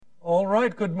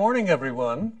right, good morning,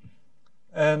 everyone,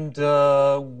 and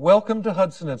welcome to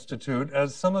Hudson Institute.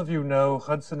 As some of you know,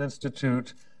 Hudson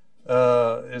Institute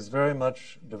is very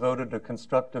much devoted to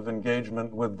constructive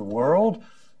engagement with the world,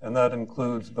 and that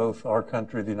includes both our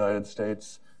country, the United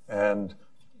States, and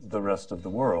the rest of the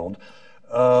world.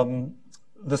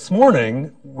 This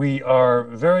morning, we are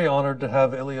very honored to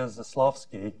have Ilya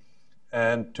Zaslavskiy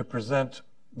and to present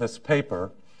this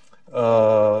paper,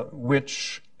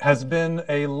 which has been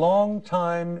a long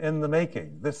time in the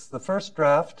making. The first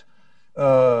draft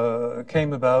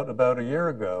came about a year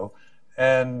ago,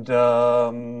 and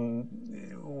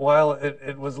while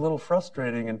it was a little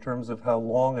frustrating in terms of how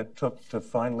long it took to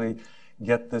finally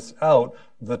get this out,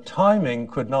 the timing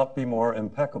could not be more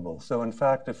impeccable. So in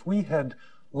fact, if we had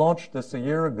launched this a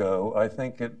year ago, I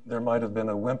think there might have been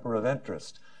a whimper of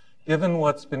interest. Given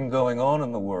what's been going on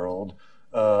in the world,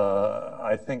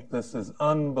 I think this is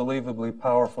unbelievably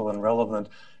powerful and relevant,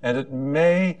 and it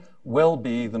may well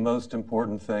be the most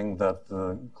important thing that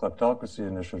the Kleptocracy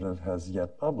Initiative has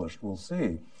yet published. We'll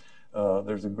see.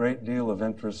 There's a great deal of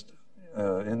interest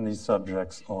in these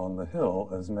subjects on the Hill,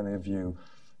 as many of you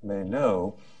may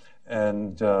know.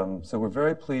 And so we're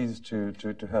very pleased to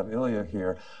have Ilya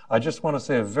here. I just want to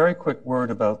say a very quick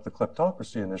word about the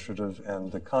Kleptocracy Initiative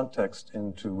and the context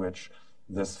into which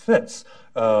this fits.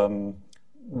 The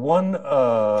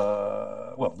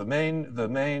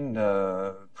main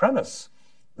premise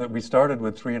that we started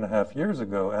with 3.5 years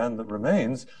ago and that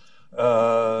remains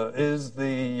is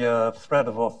the threat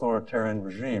of authoritarian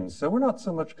regimes. So we're not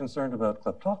so much concerned about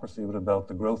kleptocracy, but about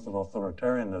the growth of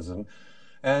authoritarianism.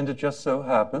 And it just so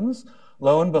happens,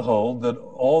 lo and behold, that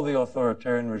all the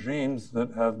authoritarian regimes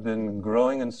that have been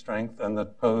growing in strength and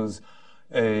that pose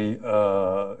a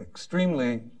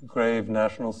extremely grave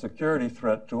national security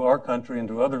threat to our country and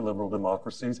to other liberal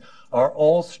democracies are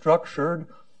all structured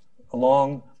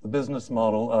along the business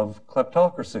model of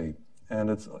kleptocracy. And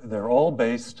they're all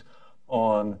based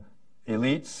on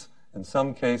elites. In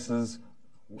some cases,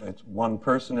 it's one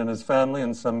person and his family.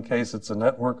 In some cases, it's a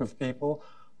network of people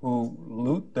who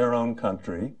loot their own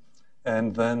country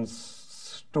and then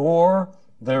store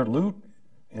their loot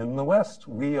in the West.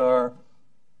 We are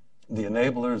the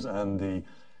enablers and the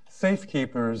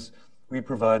safekeepers. We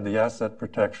provide the asset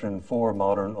protection for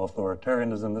modern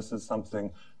authoritarianism. This is something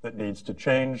that needs to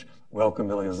change. Welcome,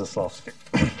 Ilya Zaslavskiy.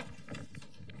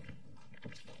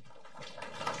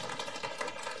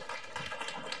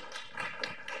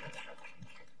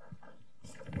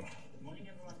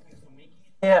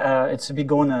 Yeah, it's a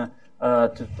big honor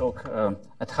to talk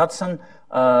at Hudson,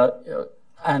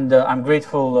 and I'm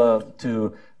grateful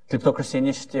to Kleptocracy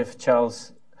Initiative,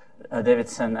 Charles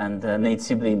Davidson and Nate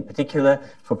Sibley in particular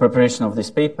for preparation of this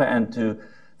paper, and to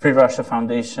Free Russia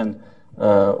Foundation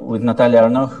with Natalia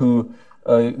Arnaud, who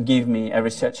gave me a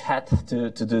research hat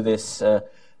to do this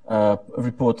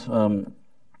report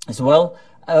as well.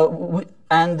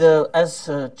 As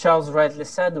Charles rightly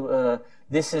said,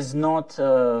 this is not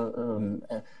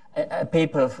a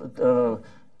paper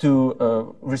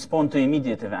to respond to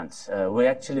immediate events. We've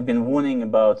actually been warning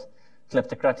about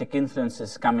kleptocratic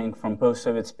influences coming from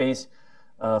post-Soviet space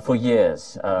for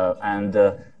years. And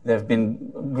there have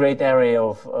been a great area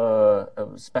of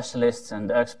specialists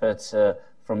and experts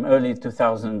from early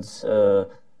 2000s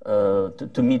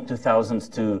to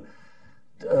mid-2000s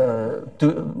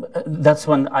that's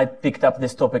when I picked up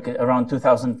this topic around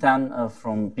 2010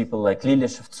 from people like Ilya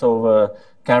Shevtsova,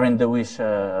 Karen Dewish,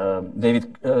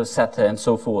 David Satter, and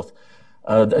so forth.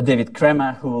 David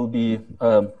Kremer, who will be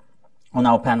on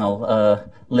our panel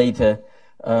later.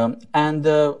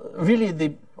 Really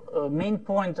the main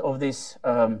point of this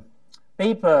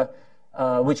paper,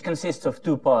 which consists of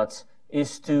two parts,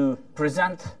 is to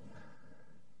present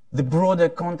the broader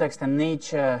context and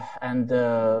nature and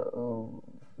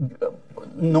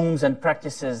norms and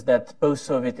practices that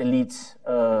post-Soviet elites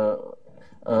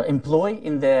employ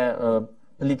in their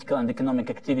political and economic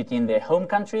activity in their home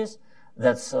countries.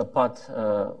 That's part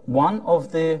one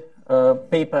of the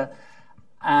paper.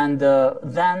 And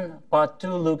then part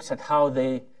two looks at how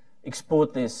they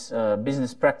export these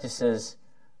business practices,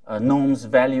 norms,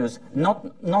 values,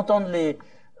 not only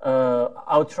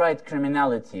outright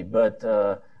criminality, but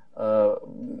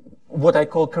what I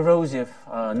call corrosive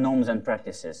norms and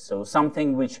practices. So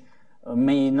something which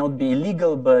may not be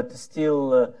illegal, but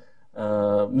still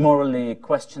morally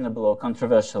questionable or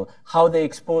controversial. How they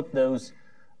export those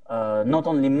not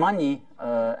only money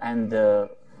and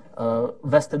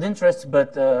vested interests,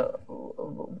 but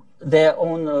their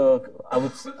own,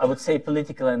 I would say,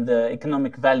 political and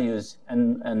economic values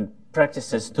and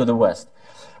practices to the West.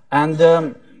 And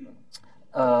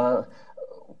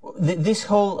this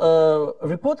whole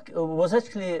report was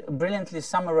actually brilliantly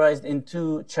summarized in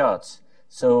 2 charts.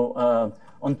 So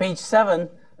on page 7,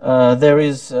 there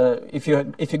is, if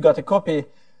you got a copy,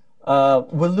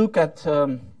 we'll look at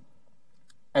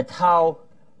how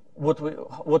what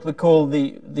we call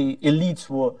the elites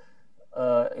were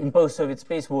in post-Soviet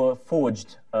space were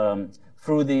forged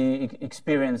through the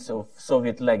experience of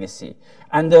Soviet legacy.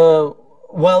 And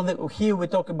while here we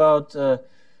talk about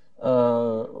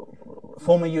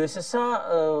former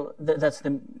USSR, that's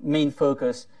the main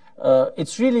focus.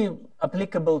 It's really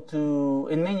applicable to,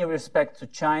 in many respects, to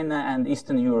China and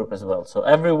Eastern Europe as well. So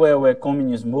everywhere where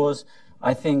communism was,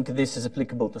 I think this is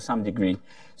applicable to some degree.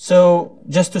 So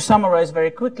just to summarize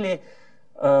very quickly,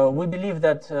 we believe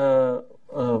that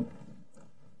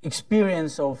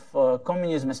experience of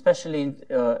communism, especially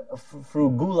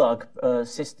through Gulag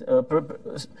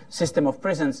system of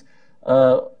prisons,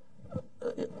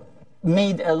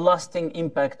 made a lasting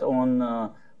impact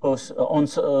on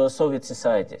Soviet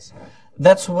societies.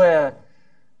 That's where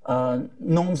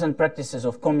norms and practices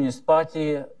of Communist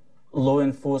Party, law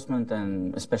enforcement,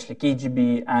 and especially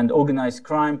KGB, and organized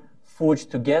crime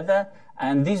forged together.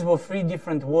 And these were 3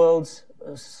 different worlds,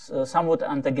 somewhat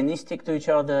antagonistic to each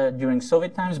other during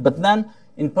Soviet times. But then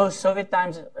in post-Soviet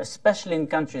times, especially in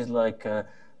countries like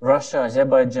Russia,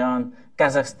 Azerbaijan,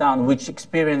 Kazakhstan, which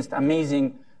experienced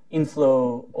amazing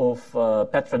inflow of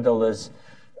petrodollars,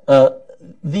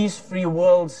 these 3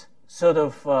 worlds sort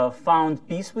of found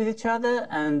peace with each other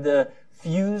and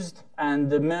fused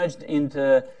and merged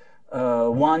into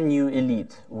one new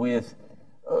elite with,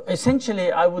 essentially,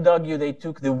 I would argue they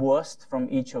took the worst from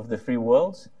each of the 3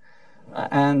 worlds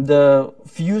and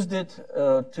fused it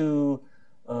to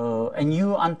a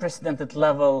new unprecedented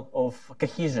level of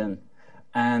cohesion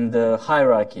and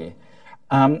hierarchy.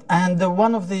 And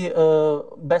one of the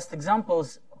best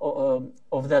examples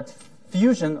of that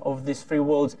fusion of these 3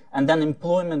 worlds and then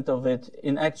employment of it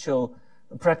in actual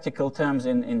practical terms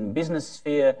in business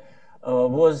sphere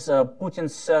was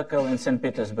Putin's circle in St.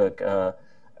 Petersburg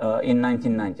in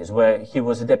 1990s, where he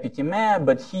was a deputy mayor.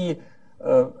 But here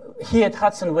at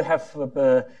Hudson we have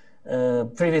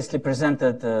previously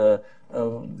presented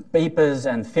papers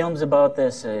and films about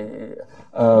this. There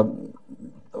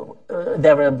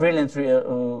were brilliant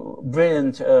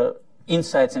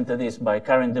insights into this by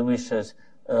Karen DeWish's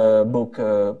book,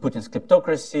 Putin's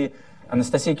Kleptocracy,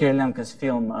 Anastasia Kirilenko's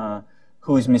film,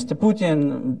 Who is Mr.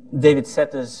 Putin, David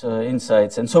Setter's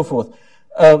insights, and so forth.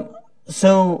 In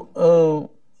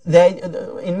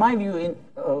my view,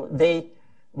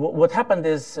 what happened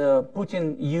is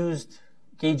Putin used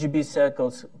KGB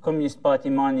circles, Communist Party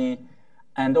money,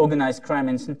 and organized crime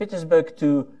in St. Petersburg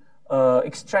to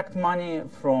extract money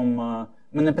from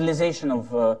monopolization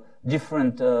of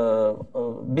different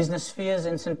business spheres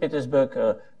in St. Petersburg,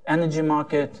 energy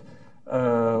market,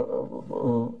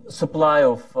 supply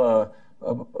of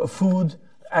food,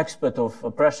 export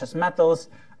of precious metals,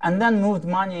 and then moved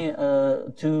money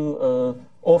to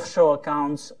offshore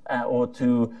accounts or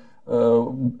to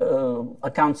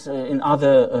accounts in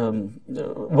other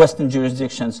Western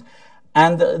jurisdictions.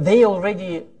 And they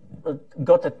already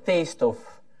got a taste of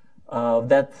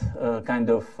that kind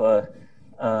of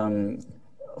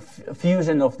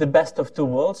fusion of the best of 2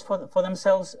 worlds for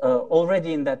themselves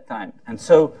already in that time. And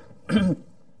so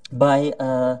by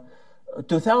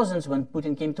 2000s, when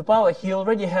Putin came to power, he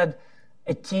already had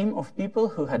a team of people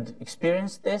who had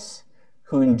experienced this,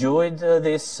 who enjoyed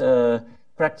these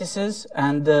practices,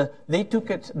 and they took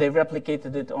it, they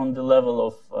replicated it on the level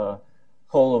of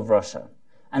whole of Russia.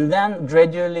 And then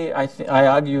gradually, I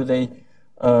argue they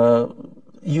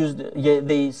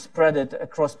they spread it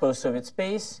across post-Soviet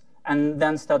space, and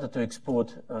then started to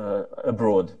export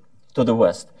abroad to the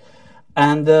West.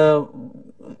 And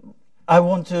I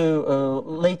want to,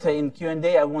 later in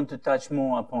Q&A, I want to touch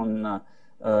more upon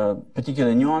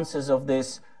particular nuances of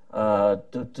this,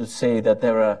 to say that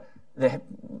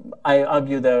I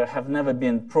argue there have never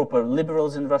been proper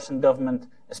liberals in Russian government,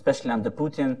 especially under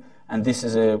Putin, and this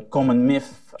is a common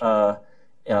myth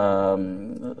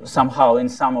somehow in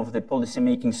some of the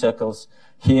policy-making circles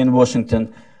here in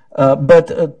Washington.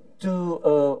 But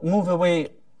to move away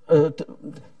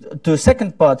to a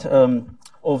second part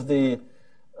of the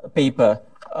paper,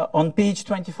 on page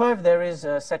 25 there is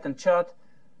a second chart,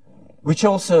 which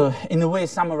also, in a way,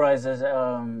 summarizes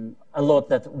a lot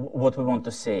that what we want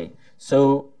to say.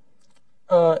 So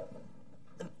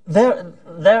there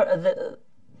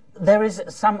is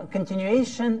some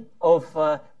continuation of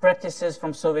practices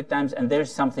from Soviet times, and there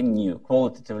is something new,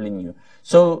 qualitatively new.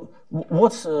 So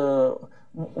what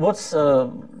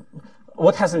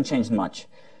hasn't changed much?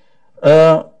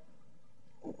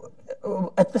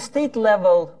 at the state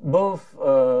level, both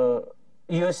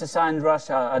USSR and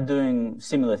Russia are doing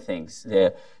similar things.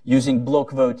 They're using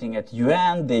bloc voting at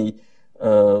UN. They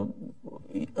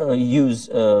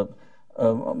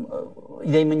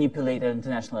they manipulate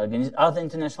other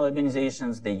international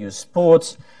organizations. They use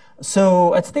sports.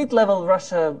 So at state level,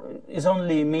 Russia is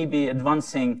only maybe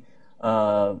advancing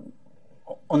on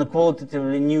a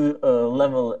qualitatively new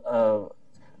level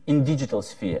in digital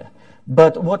sphere.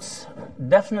 But what's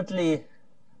definitely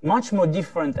much more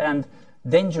different and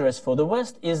dangerous for the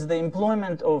West is the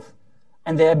employment of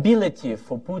and the ability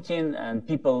for Putin and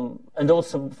people, and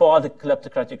also for other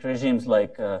kleptocratic regimes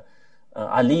like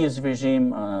Aliyev's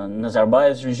regime,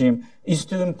 Nazarbayev's regime, is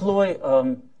to employ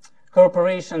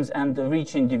corporations and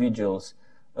rich individuals,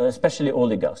 especially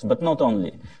oligarchs, but not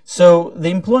only. So the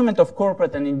employment of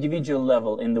corporate and individual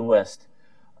level in the West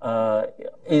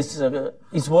is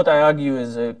what I argue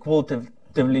is a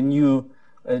qualitatively new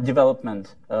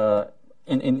development,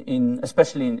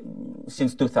 especially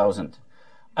since 2000.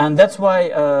 And that's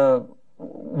why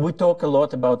we talk a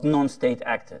lot about non-state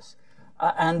actors.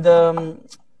 The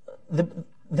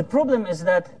problem is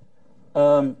that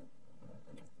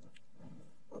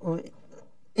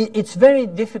it's very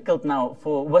difficult now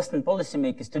for Western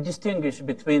policymakers to distinguish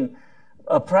between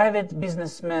private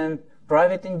businessmen,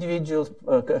 private individuals,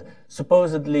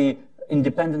 supposedly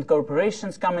independent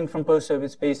corporations coming from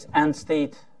post-Soviet space, and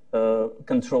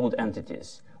state-controlled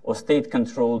entities or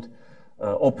state-controlled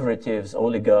operatives,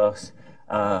 oligarchs,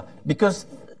 because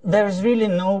there is really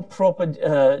no proper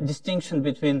distinction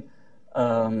between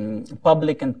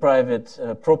public and private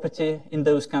property in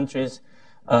those countries.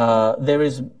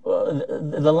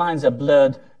 The lines are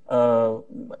blurred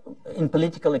in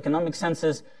political, economic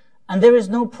senses, and there is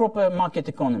no proper market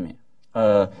economy.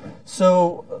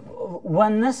 So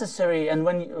when necessary and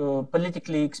when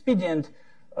politically expedient,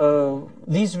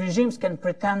 these regimes can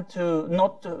pretend to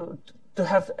not to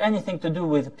have anything to do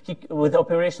with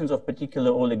operations of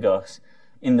particular oligarchs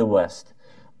in the West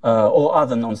or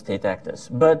other non-state actors.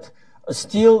 But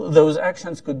still, those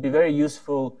actions could be very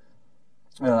useful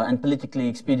and politically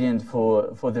expedient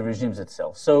for the regimes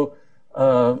itself. So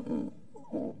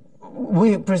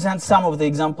we present some of the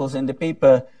examples in the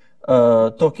paper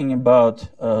talking about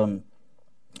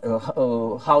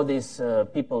how these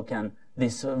people can,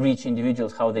 these rich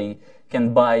individuals, how they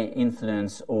can buy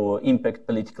influence or impact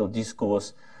political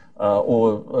discourse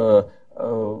or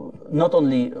not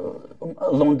only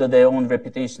launder their own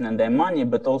reputation and their money,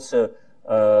 but also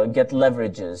get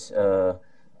leverages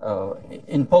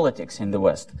in politics in the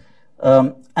West.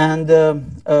 I'm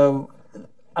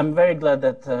very glad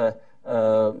that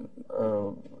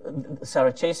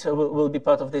Sarah Chase will be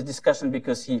part of this discussion,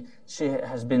 because she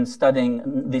has been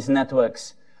studying these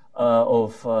networks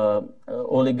of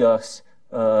oligarchs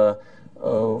for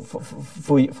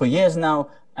years now,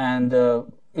 and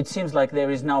it seems like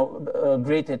there is now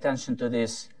great attention to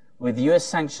this with U.S.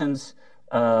 sanctions,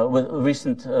 with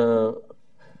recent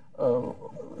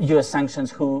U.S.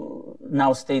 sanctions, who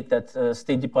now state that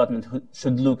State Department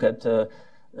should look at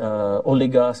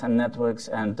oligarchs and networks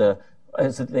and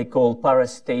as they call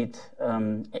parastate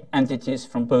entities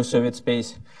from post-Soviet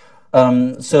space.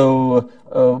 So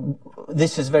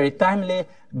this is very timely,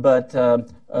 but there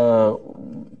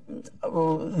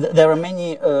are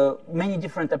many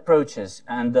different approaches,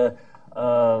 and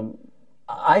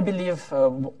I believe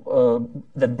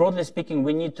that broadly speaking,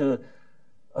 we need to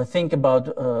think about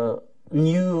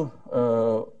new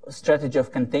strategy of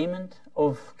containment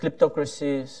of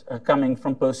kleptocracies coming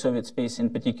from post-Soviet space in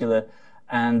particular.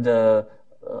 And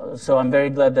so I'm very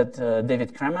glad that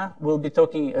David Kramer will be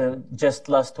talking. Just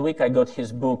last week I got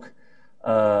his book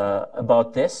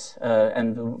about this,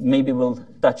 and maybe we'll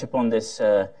touch upon this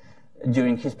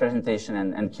during his presentation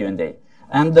and Q&A.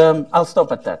 And I'll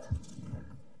stop at that.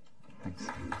 Thanks.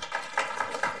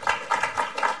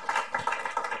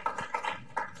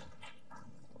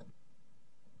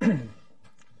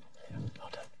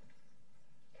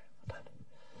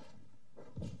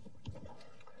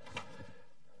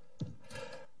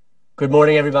 Good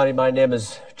morning, everybody. My name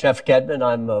is Jeff Gedman.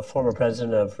 I'm a former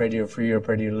president of Radio Free Europe,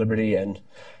 Radio Liberty, and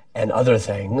other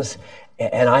things.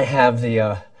 And I have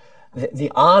the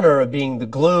honor of being the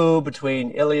glue between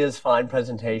Ilya's fine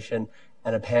presentation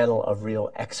and a panel of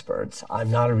real experts. I'm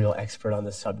not a real expert on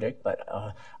this subject, but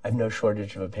I have no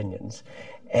shortage of opinions.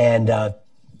 And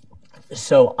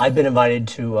so I've been invited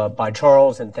to by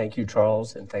Charles, and thank you,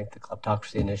 Charles, and thank the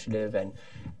Kleptocracy Initiative and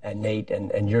Nate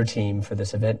and your team for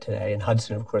this event today, and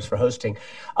Hudson, of course, for hosting.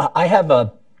 I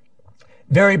have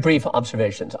very brief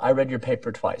observations. I read your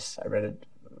paper twice. I read it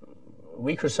a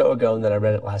week or so ago, and then I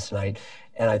read it last night.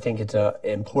 and I think it's an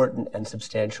important and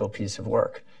substantial piece of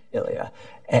work, Ilya.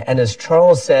 And as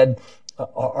Charles said,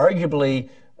 arguably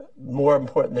more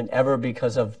important than ever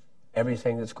because of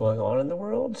everything that's going on in the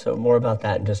world. So more about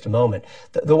that in just a moment.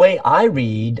 The way I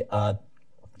read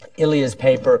Ilya's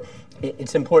paper,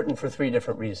 it's important for three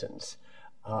different reasons.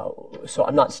 So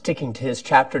I'm not sticking to his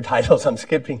chapter titles. I'm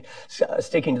sticking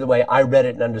to the way I read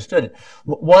it and understood it.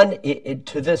 One,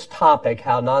 to this topic,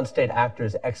 how non-state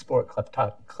actors export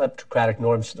kleptocratic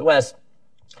norms to the West,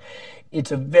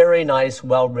 it's a very nice,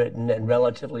 well-written, and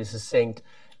relatively succinct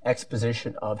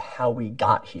exposition of how we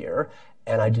got here.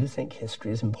 And I do think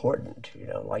history is important,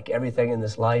 like everything in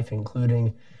this life,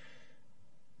 including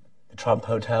the Trump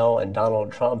Hotel and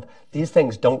Donald Trump. These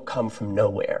things don't come from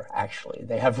nowhere, actually.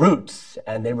 They have roots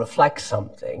and they reflect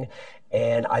something.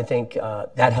 And I think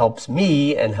that helps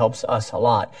me and helps us a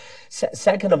lot.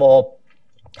 Second of all,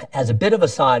 as a bit of a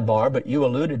sidebar, but you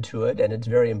alluded to it, and it's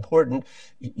very important,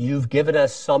 you've given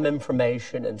us some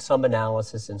information and some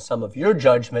analysis and some of your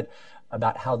judgment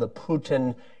about how the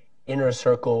Putin inner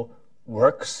circle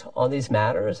works on these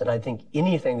matters, and I think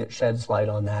anything that sheds light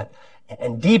on that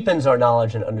and deepens our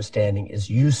knowledge and understanding is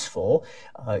useful.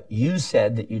 You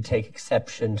said that you take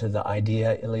exception to the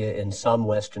idea, Ilya, in some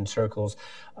Western circles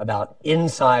about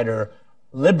insider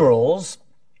liberals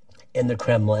in the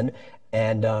Kremlin,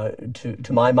 and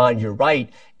to my mind, you're right.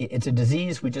 It's a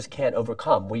disease we just can't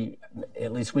overcome.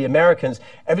 At least we Americans,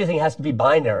 everything has to be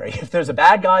binary. If there's a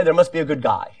bad guy, there must be a good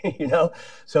guy,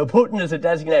 So Putin is a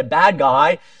designated bad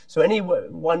guy. So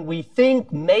anyone we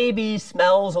think maybe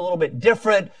smells a little bit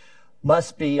different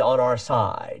must be on our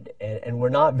side. And we're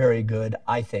not very good,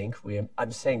 I think.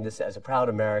 I'm saying this as a proud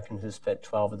American who spent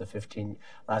 12 of the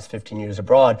last 15 years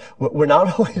abroad. We're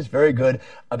not always very good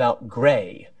about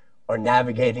gray or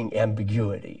navigating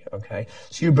ambiguity, okay?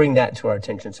 So you bring that to our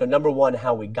attention. So number one,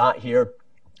 how we got here.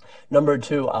 Number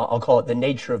two, I'll call it the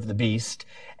nature of the beast.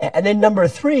 And then number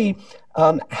three,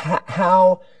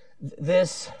 how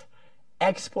this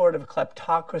export of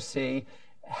kleptocracy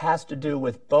has to do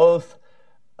with both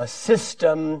a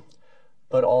system,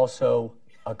 but also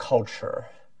a culture.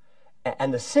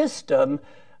 And the system,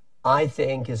 I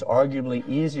think, is arguably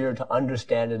easier to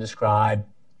understand and describe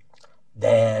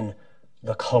than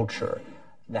the culture,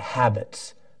 the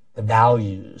habits, the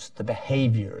values, the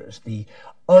behaviors, the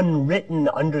unwritten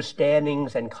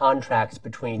understandings and contracts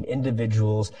between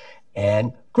individuals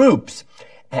and groups.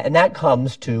 And that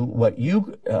comes to what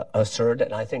you assert,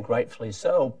 and I think rightfully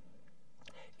so,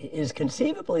 is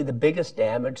conceivably the biggest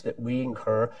damage that we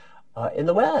incur in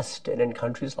the West and in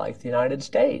countries like the United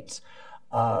States.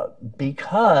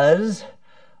 Because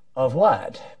of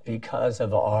what? Because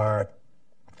of our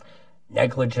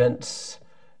negligence,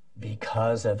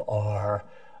 because of our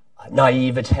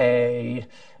naivete,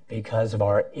 because of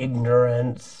our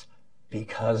ignorance,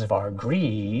 because of our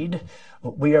greed.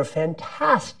 We are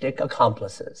fantastic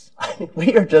accomplices.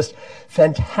 We are just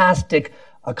fantastic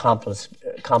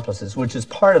accomplices, which is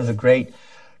part of the great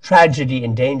tragedy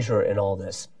and danger in all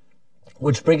this.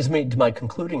 Which brings me to my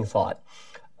concluding thought.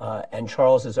 And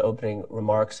Charles's opening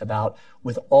remarks about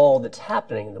with all that's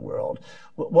happening in the world.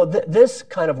 Well, this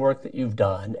kind of work that you've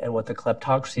done and what the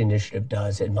Kleptocracy Initiative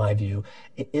does, in my view,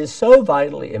 is so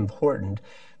vitally important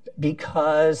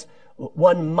because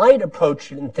one might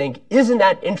approach it and think, isn't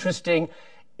that interesting?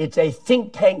 It's a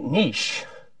think tank niche.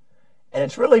 And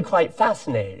it's really quite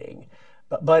fascinating.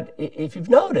 But if you've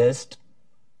noticed,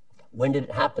 when did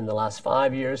it happen? The last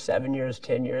 5 years, 7 years,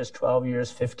 10 years, 12 years,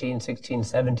 15, 16,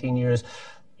 17 years?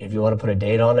 If you want to put a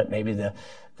date on it, maybe the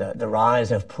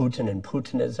rise of Putin and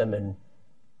Putinism in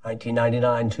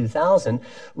 1999, 2000,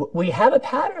 we have a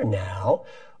pattern now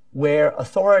where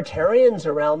authoritarians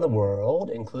around the world,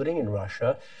 including in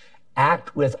Russia,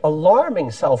 act with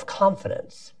alarming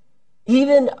self-confidence.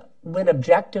 Even when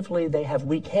objectively they have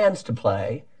weak hands to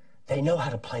play, they know how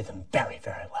to play them very,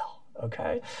 very well,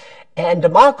 okay? And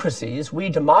democracies,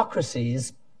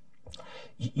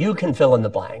 you can fill in the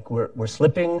blank. We're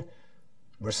slipping,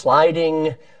 we're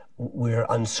sliding, we're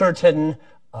uncertain,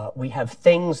 we have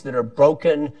things that are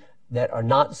broken that are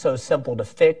not so simple to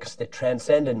fix, that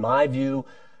transcend, in my view,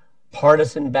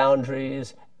 partisan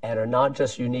boundaries and are not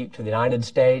just unique to the United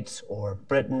States or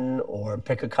Britain or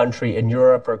pick a country in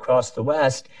Europe or across the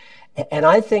West. And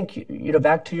I think,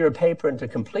 back to your paper and to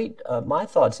complete my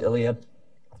thoughts, Ilya,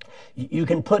 you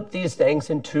can put these things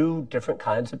in two different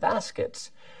kinds of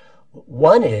baskets.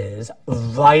 One is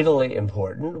vitally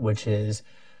important, which is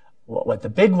what the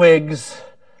bigwigs,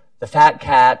 the fat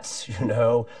cats,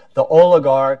 the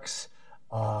oligarchs,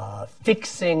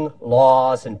 fixing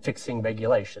laws and fixing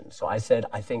regulations. So I said,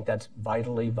 I think that's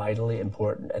vitally, vitally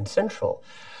important and central.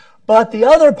 But the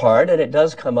other part, and it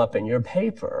does come up in your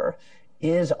paper,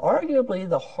 is arguably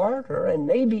the harder and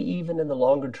maybe even in the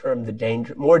longer term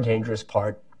the more dangerous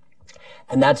part,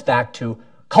 and that's back to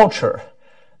culture,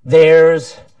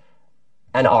 theirs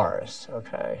and ours.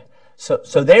 Okay, so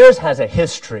theirs has a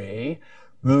history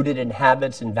rooted in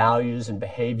habits and values and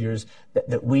behaviors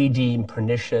that we deem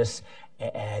pernicious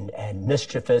and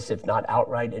mischievous, if not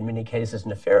outright in many cases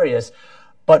nefarious.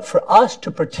 But for us to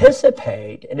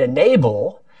participate and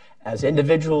enable, as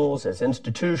individuals, as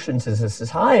institutions, as a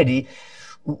society,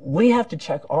 we have to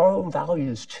check our own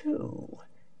values too,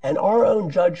 and our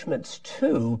own judgments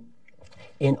too,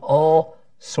 in all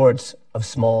sorts of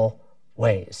small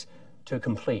ways. To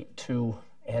complete two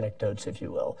anecdotes, if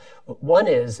you will. One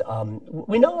is,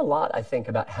 we know a lot, I think,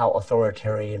 about how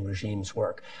authoritarian regimes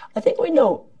work. I think we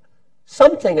know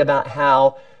something about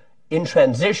how, in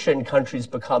transition, countries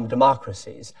become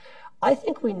democracies. I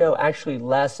think we know actually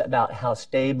less about how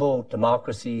stable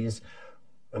democracies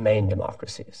remain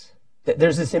democracies.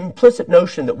 There's this implicit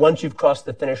notion that once you've crossed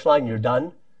the finish line, you're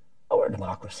done. Oh, we're a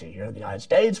democracy here in the United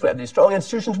States. We have these strong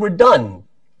institutions. We're done.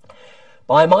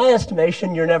 By my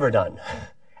estimation, you're never done.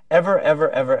 Ever, ever,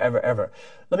 ever, ever, ever.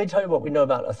 Let me tell you what we know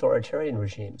about authoritarian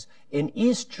regimes. In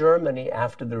East Germany,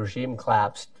 after the regime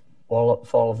collapsed, fall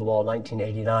of the wall,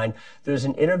 1989, there's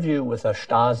an interview with a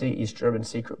Stasi, East German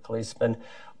secret policeman,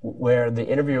 where the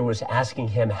interviewer was asking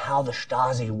him how the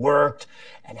Stasi worked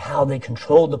and how they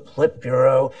controlled the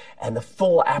Politburo and the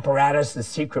full apparatus, the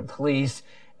secret police.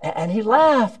 And he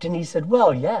laughed and he said,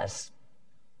 well, yes,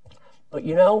 but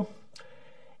you know,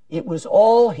 it was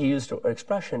all, he used an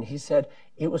expression, he said,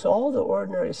 it was all the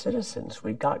ordinary citizens.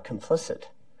 We got complicit.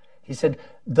 He said,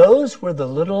 those were the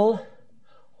little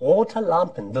rote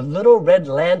Lampen, the little red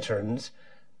lanterns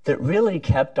that really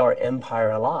kept our empire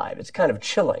alive. It's kind of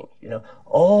chilling, you know,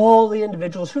 all the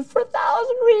individuals who, for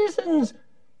 1,000 reasons,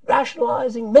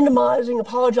 rationalizing, minimizing,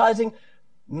 apologizing,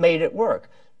 made it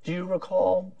work. Do you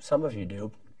recall, some of you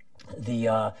do, the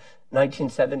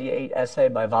 1978 essay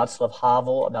by Václav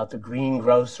Havel about the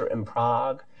greengrocer in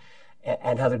Prague,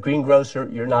 and how the greengrocer,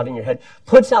 you're nodding your head,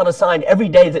 puts out a sign every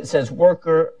day that says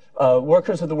workers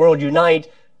of the world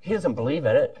unite. He doesn't believe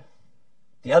in it.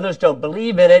 The others don't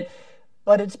believe in it,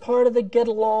 but it's part of the get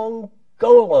along,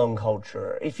 go along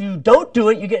culture. If you don't do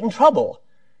it, you get in trouble.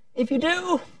 If you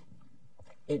do,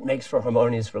 it makes for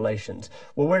harmonious relations.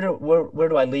 Well, where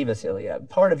do I leave us, Ilya?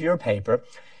 Part of your paper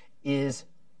is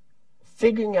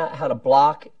figuring out how to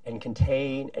block and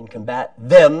contain and combat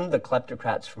them, the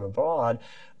kleptocrats from abroad.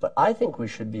 But I think we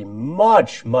should be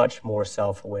much, much more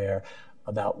self-aware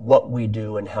about what we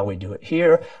do and how we do it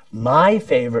here. My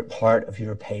favorite part of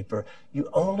your paper, you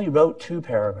only wrote 2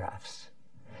 paragraphs,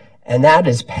 and that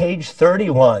is page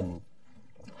 31,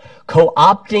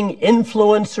 co-opting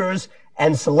influencers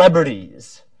and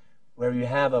celebrities, where you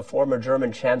have a former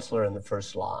German chancellor in the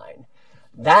first line.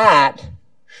 That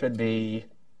should be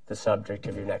the subject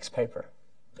of your next paper.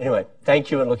 Anyway,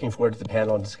 thank you, and looking forward to the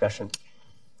panel and discussion.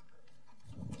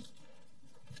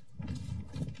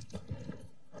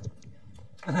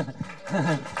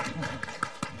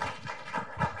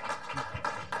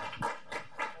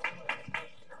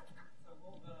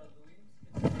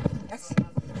 Yes.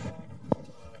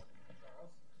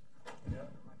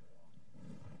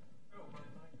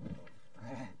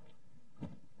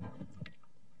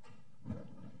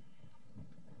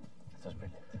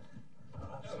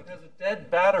 It has a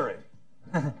dead battery.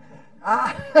 Is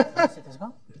it as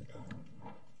well?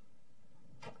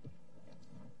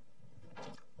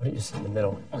 Why don't you sit in the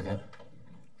middle? Okay.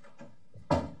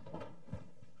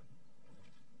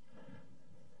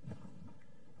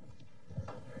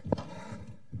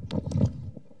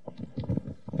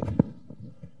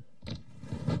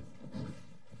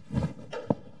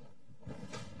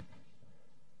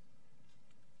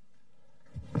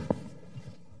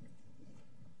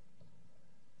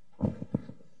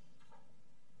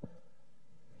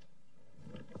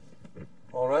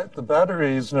 All right, the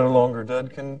battery is no longer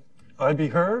dead. Can I be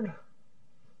heard?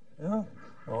 Yeah.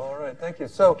 All right, thank you.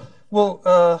 So,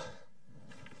 well,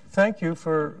 thank you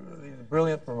for the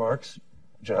brilliant remarks,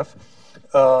 Jeff.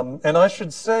 And I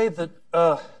should say that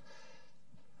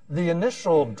the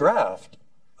initial draft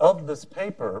of this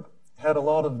paper had a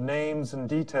lot of names and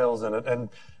details in it, and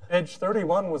page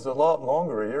 31 was a lot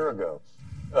longer a year ago.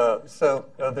 So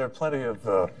there are plenty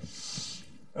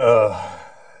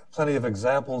of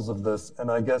examples of this, and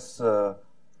I guess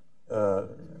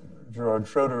Gerard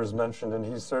Schroeder has mentioned, and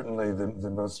he's certainly the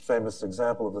most famous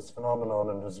example of this phenomenon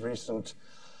in his recent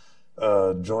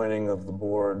joining of the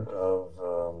board of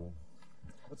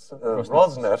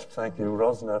Rosneft. Thank you.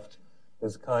 Rosneft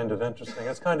is kind of interesting.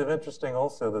 It's kind of interesting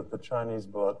also that the Chinese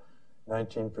bought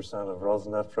 19% of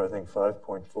Rosneft for, I think,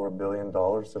 $5.4 billion.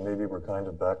 So maybe we're kind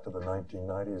of back to the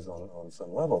 1990s on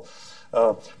some level.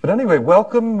 But anyway,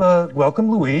 welcome,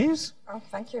 Louise. Oh,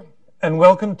 thank you. And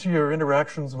welcome to your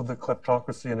interactions with the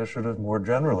Kleptocracy Initiative more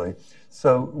generally.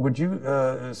 So would you,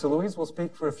 so Louise will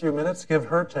speak for a few minutes, give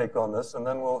her take on this, and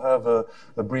then we'll have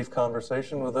a brief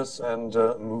conversation with us and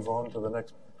move on to the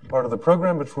next part of the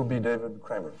program, which will be David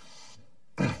Kramer.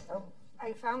 Oh,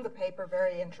 I found the paper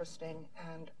very interesting,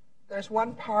 and there's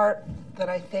one part that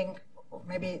I think,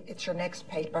 maybe it's your next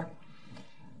paper,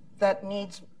 that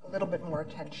needs a little bit more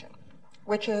attention,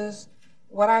 which is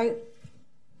what I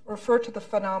refer to the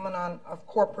phenomenon of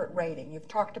corporate raiding. You've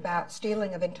talked about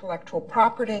stealing of intellectual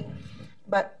property,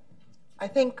 but I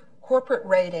think corporate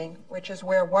raiding, which is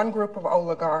where one group of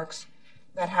oligarchs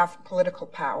that have political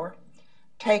power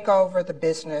take over the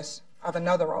business of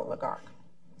another oligarch.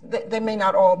 They may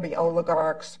not all be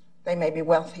oligarchs, they may be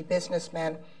wealthy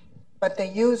businessmen, but they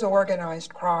use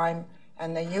organized crime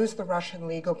and they use the Russian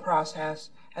legal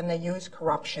process and they use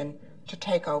corruption to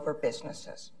take over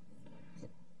businesses.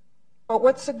 But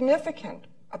what's significant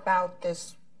about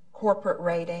this corporate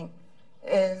raiding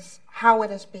is how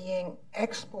it is being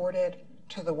exported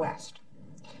to the West.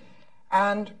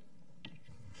 And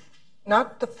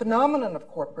not the phenomenon of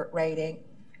corporate raiding,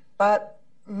 but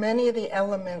many of the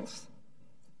elements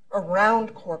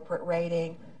around corporate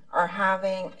raiding are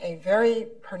having a very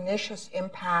pernicious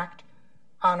impact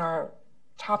on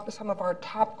some of our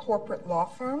top corporate law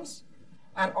firms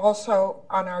and also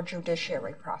on our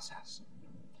judiciary process.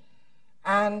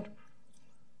 And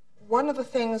one of the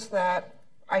things that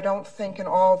I don't think in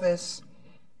all this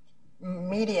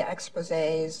media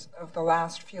exposés of the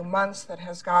last few months that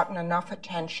has gotten enough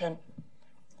attention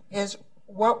is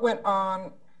what went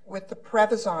on with the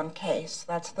Prevezon case.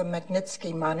 That's the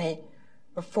Magnitsky money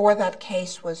before that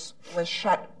case was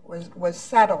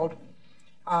settled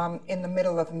in the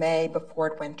middle of May before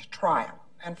it went to trial.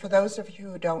 And for those of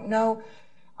you who don't know,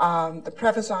 the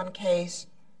Prevezon case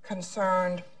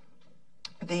concerned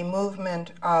the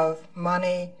movement of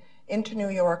money into New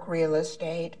York real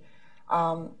estate,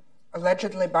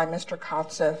 allegedly by Mr.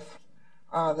 Kotsev,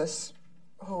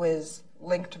 who is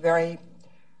linked to very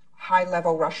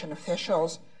high-level Russian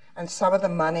officials, and some of the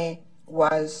money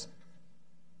was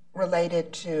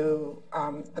related to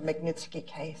the Magnitsky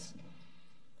case.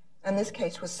 And this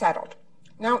case was settled.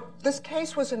 Now, this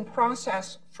case was in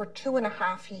process for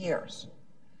 2.5 years.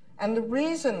 And the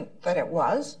reason that it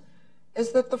was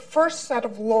is that the first set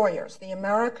of lawyers, the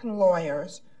American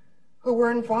lawyers who were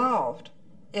involved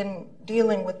in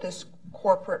dealing with this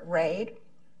corporate raid,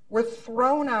 were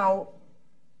thrown out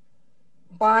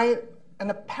by an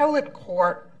appellate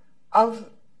court of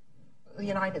the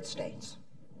United States.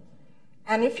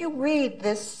 And if you read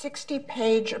this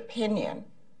 60-page opinion,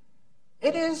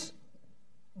 it is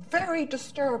very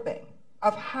disturbing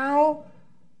of how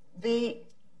the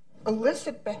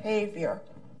illicit behavior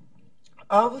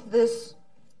of this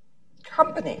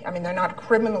company, I mean, they're not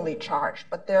criminally charged,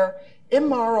 but their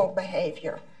immoral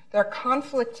behavior, their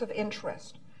conflicts of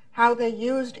interest, how they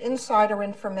used insider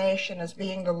information as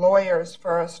being the lawyers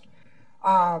first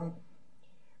for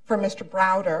Mr.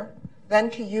 Browder, then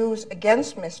to use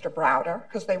against Mr. Browder,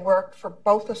 because they worked for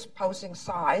both opposing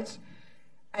sides,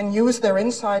 and use their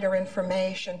insider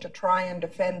information to try and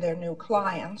defend their new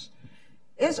clients,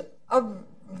 is a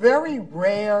very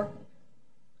rare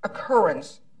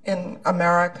occurrence in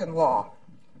American law.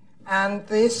 And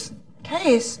this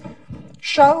case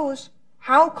shows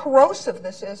how corrosive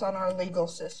this is on our legal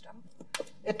system.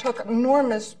 It took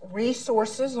enormous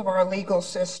resources of our legal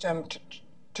system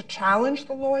to challenge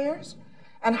the lawyers,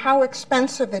 and how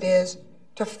expensive it is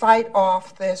to fight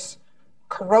off this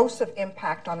corrosive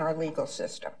impact on our legal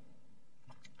system.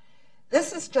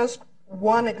 This is just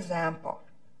one example.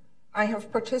 I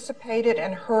have participated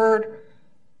and heard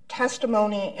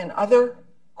testimony in other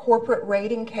corporate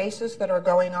raiding cases that are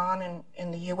going on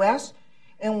in the U.S.,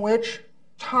 in which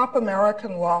top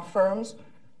American law firms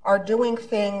are doing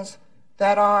things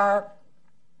that are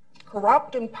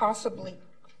corrupt and possibly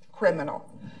criminal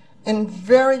in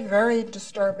very, very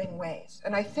disturbing ways.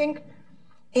 And I think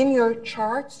in your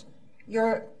charts,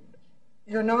 you're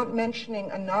not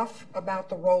mentioning enough about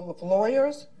the role of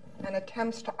lawyers and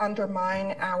attempts to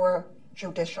undermine our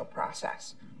judicial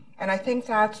process. And I think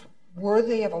that's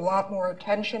worthy of a lot more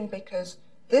attention, because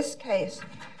this case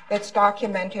that's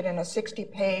documented in a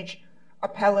 60-page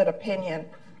appellate opinion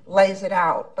lays it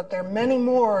out. But there are many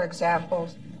more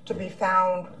examples to be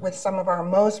found with some of our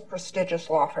most prestigious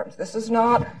law firms. This is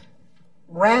not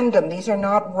random. These are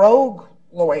not rogue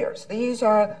lawyers. These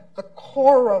are the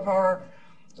core of our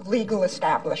legal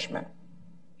establishment.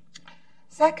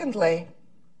 Secondly,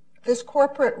 this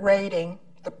corporate raiding,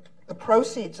 the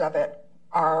proceeds of it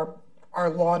are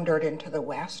laundered into the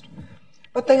West,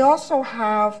 but they also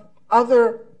have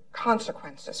other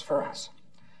consequences for us.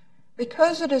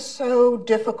 Because it is so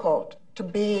difficult to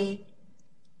be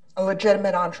a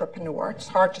legitimate entrepreneur, it's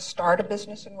hard to start a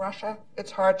business in Russia,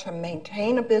 it's hard to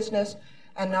maintain a business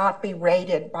and not be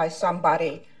raided by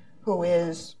somebody who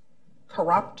is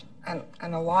corrupt and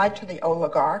allied to the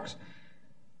oligarchs.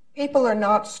 People are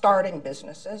not starting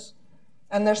businesses,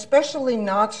 and they're especially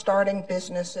not starting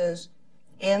businesses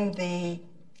in the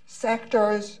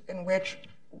sectors in which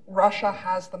Russia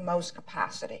has the most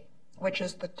capacity, which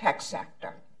is the tech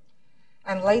sector.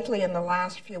 And lately, in the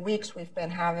last few weeks, we've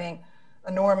been having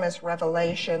enormous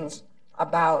revelations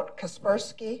about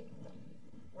Kaspersky,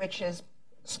 which is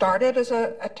started as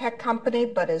a tech company,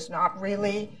 but is not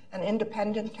really an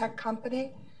independent tech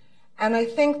company. And I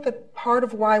think that part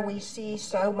of why we see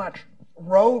so much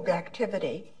rogue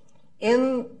activity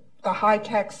in the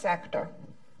high-tech sector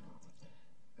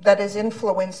that is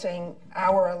influencing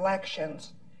our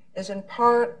elections is in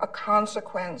part a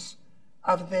consequence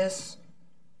of this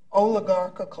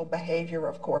oligarchical behavior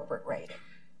of corporate raiding.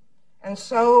 And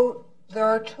so there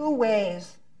are two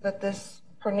ways that this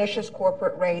pernicious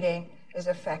corporate raiding is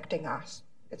affecting us.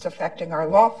 It's affecting our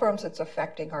law firms, it's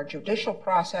affecting our judicial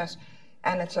process,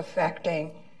 and it's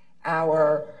affecting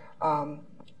our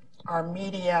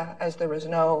media as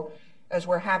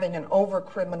we're having an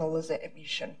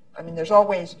over-criminalization. I mean,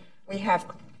 we have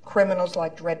criminals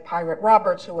like Dread Pirate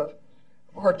Roberts who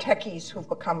are techies who've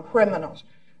become criminals,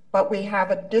 but we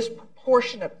have a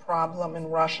disproportionate problem in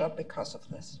Russia because of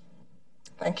this.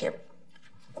 Thank you.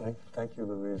 Thank you,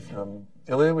 Louise.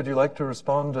 Ilya, would you like to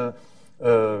respond to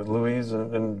Louise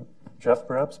and Jeff,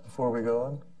 perhaps, before we go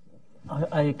on?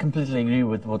 I completely agree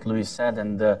with what Louise said,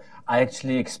 and I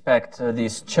actually expect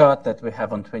this chart that we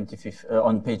have on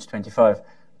page 25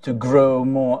 to grow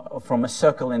more from a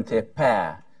circle into a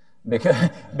pear,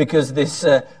 because this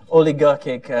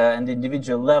oligarchic and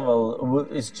individual level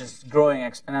is just growing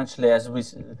exponentially as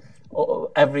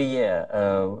every year.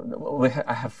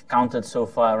 I have counted so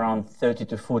far around 30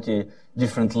 to 40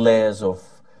 different layers of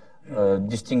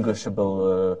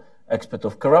distinguishable expert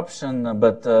of corruption,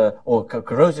 or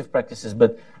corrosive practices,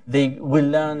 but they will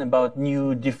learn about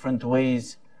new, different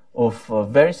ways of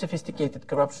very sophisticated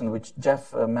corruption, which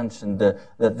Jeff mentioned,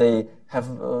 that they have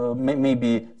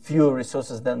maybe fewer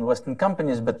resources than Western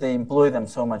companies, but they employ them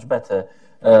so much better.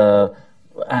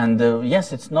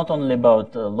 Yes, it's not only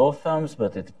about law firms,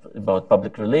 but it's about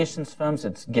public relations firms.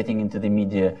 It's getting into the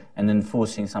media and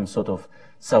enforcing some sort of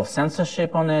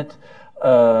self-censorship on it.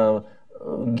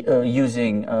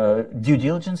 Using due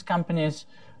diligence companies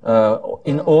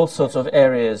in all sorts of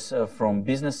areas, from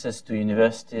businesses to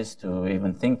universities to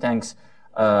even think tanks,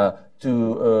 to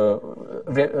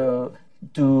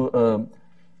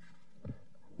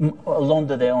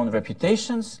launder their own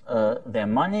reputations, their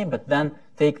money, but then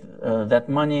take that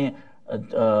money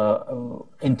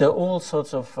into all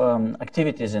sorts of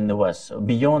activities in the West, so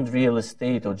beyond real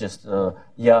estate or just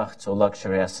yachts or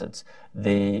luxury assets.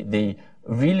 They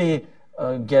really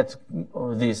get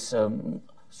these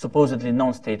supposedly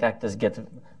non-state actors get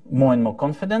more and more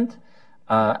confident,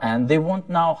 and they want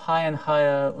now higher and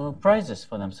higher prizes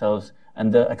for themselves,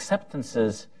 and the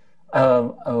acceptances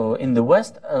in the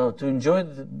West to enjoy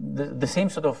the same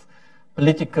sort of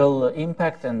political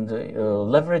impact and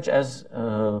leverage as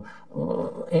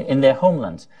in their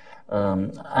homelands.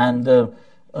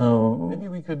 Maybe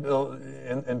we could,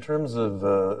 in terms of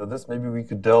this, maybe we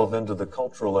could delve into the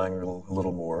cultural angle a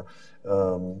little more,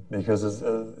 because as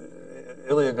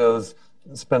Ilya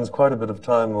spends quite a bit of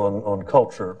time on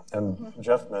culture, and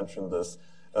Jeff mentioned this,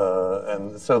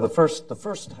 and so the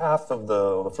first half of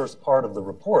the first part of the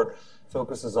report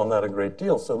focuses on that a great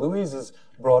deal. So Louise has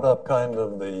brought up kind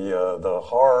of the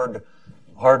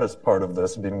hardest part of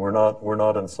this, being we're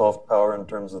not in soft power in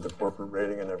terms of the corporate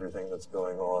rating and everything that's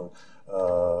going on,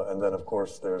 and then of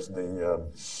course there's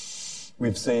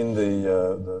we've seen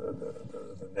the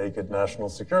naked national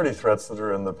security threats that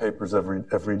are in the papers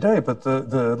every day. But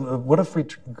what if we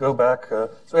go back? So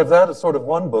we have that as sort of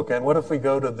one book, and what if we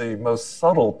go to the most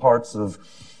subtle parts of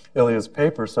Ilya's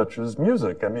paper, such as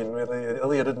music? I mean, really,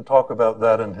 Ilya didn't talk about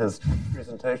that in his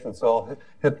presentation, so I'll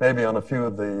hit maybe on a few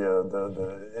of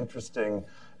the interesting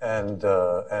and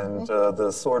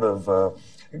the sort of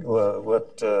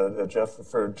what Jeff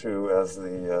referred to as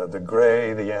the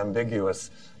gray, the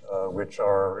ambiguous, which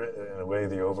are in a way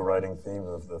the overriding theme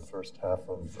of the first half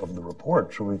of the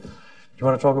report. Shall we you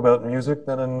want to talk about music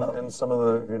then in some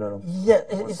of the,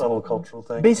 more subtle cultural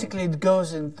things? Basically, it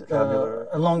goes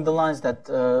along the lines that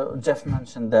Jeff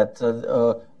mentioned, that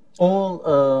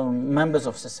all members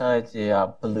of society are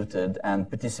polluted and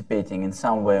participating in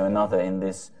some way or another in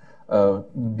this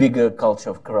bigger culture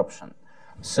of corruption.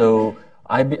 So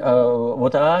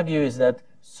what I argue is that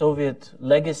Soviet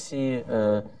legacy,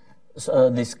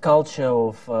 this culture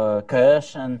of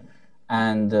coercion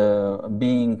and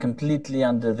being completely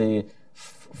under the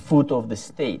foot of the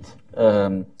state,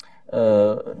 had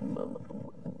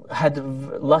a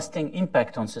lasting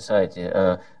impact on society.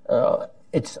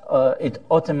 It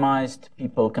automized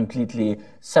people completely,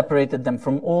 separated them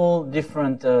from all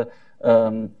different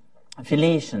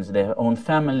affiliations, their own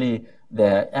family,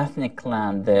 their ethnic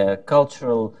clan, their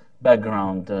cultural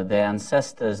background, their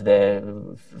ancestors, their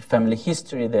family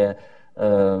history, their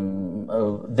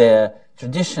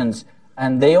traditions,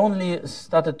 and they only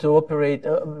started to operate.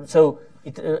 So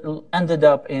it ended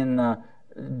up in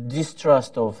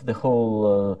distrust of the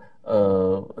whole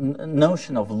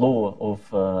notion of law,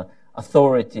 of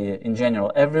authority in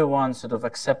general. Everyone sort of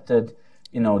accepted,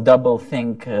 double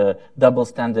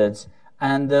standards,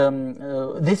 and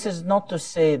this is not to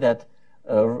say that,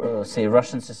 say,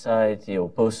 Russian society or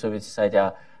post-Soviet society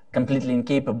are completely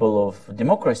incapable of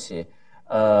democracy,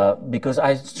 because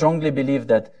I strongly believe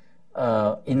that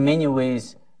in many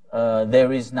ways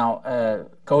there is now a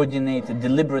coordinated,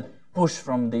 deliberate push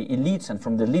from the elites and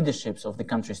from the leaderships of the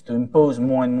countries to impose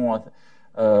more and more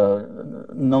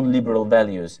non-liberal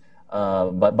values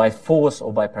by force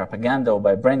or by propaganda or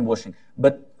by brainwashing.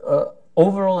 But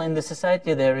overall in the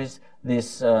society there is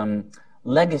this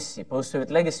legacy,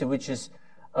 post-Soviet legacy, which is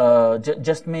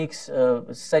just makes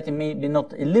society maybe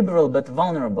not illiberal but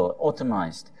vulnerable,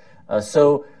 automized.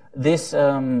 So this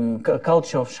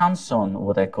culture of chanson,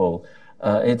 what I call,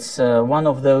 it's one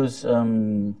of those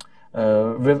kind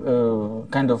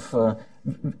of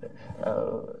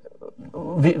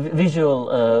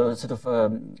visual sort of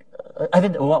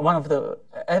one of the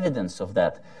evidence of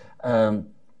that.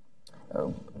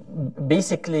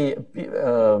 Basically,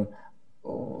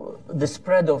 the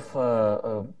spread of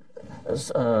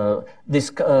this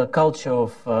culture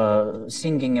of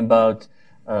singing about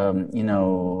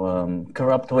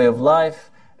corrupt way of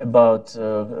life, about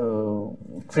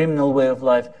criminal way of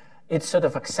life, it's sort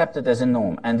of accepted as a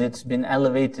norm, and it's been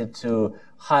elevated to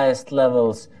highest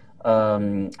levels.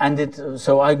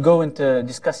 So I go into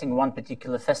discussing one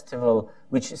particular festival,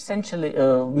 which essentially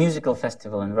a musical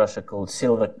festival in Russia called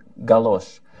Silver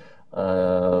Galosh,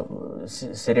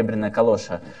 Серебряная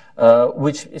Kalosha,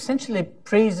 which essentially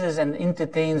praises and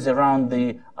entertains around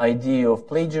the idea of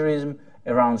plagiarism,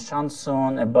 around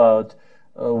chanson, about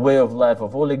way of life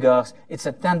of oligarchs. It's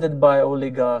attended by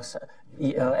oligarchs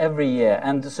every year.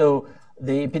 And so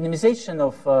the epitomization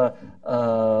of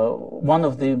one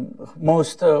of the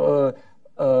most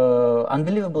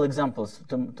unbelievable examples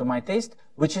to my taste,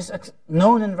 which is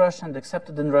known in Russia and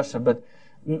accepted in Russia, but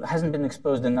hasn't been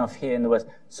exposed enough here in the West.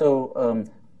 So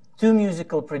two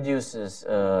musical producers,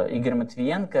 Igor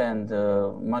Matvienko and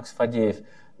Max Fadeev,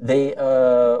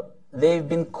 they've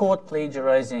been caught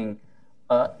plagiarizing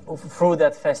through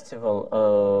that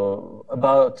festival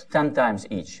about 10 times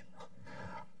each.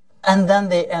 And then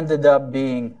they ended up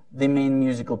being the main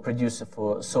musical producer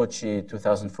for Sochi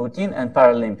 2014 and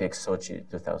Paralympics Sochi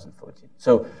 2014.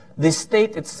 So the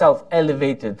state itself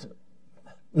elevated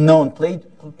known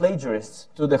plagiarists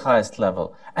to the highest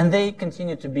level. And they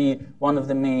continue to be one of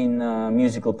the main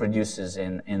musical producers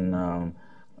on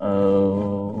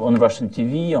Russian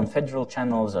TV, on federal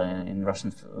channels, in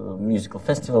Russian musical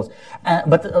festivals.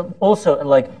 But also,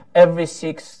 like every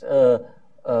sixth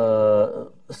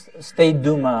State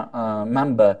Duma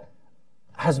member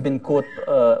has been caught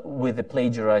with a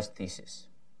plagiarized thesis.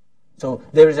 So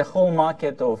there is a whole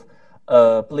market of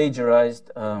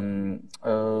plagiarized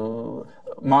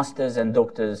masters and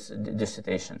doctors'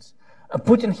 dissertations.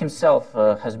 Putin himself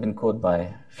has been caught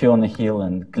by Fiona Hill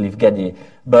and Cliff Geddy,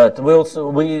 but we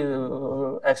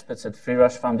experts at Free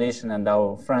Russia Foundation and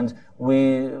our friends,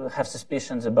 we have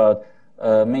suspicions about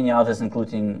many others,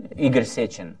 including Igor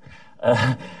Sechin.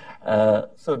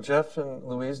 So Jeff and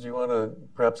Louise, do you want to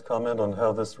perhaps comment on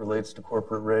how this relates to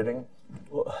corporate rating?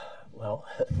 Well,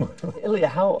 Ilya,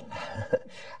 how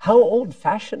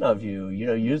old-fashioned of you,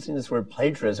 using this word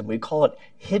plagiarism. We call it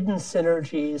hidden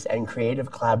synergies and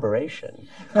creative collaboration.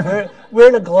 We're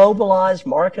in a globalized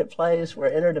marketplace. We're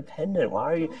interdependent. Why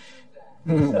are you?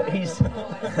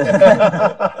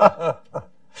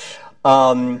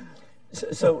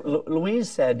 So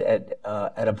Louise said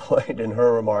at a point in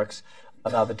her remarks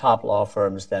about the top law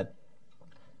firms that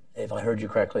if I heard you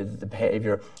correctly, that the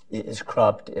behavior is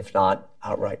corrupt, if not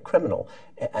outright criminal.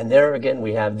 And there again,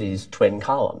 we have these twin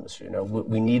columns.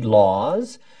 We need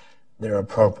laws that are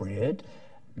appropriate,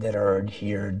 that are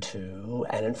adhered to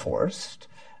and enforced.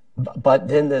 But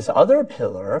then this other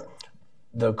pillar,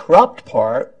 the corrupt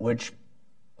part, which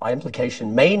by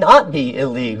implication may not be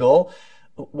illegal,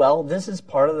 well, this is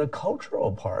part of the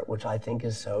cultural part, which I think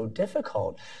is so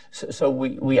difficult. So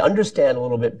we understand a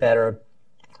little bit better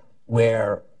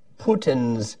where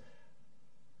Putin's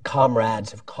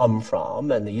comrades have come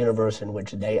from and the universe in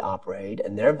which they operate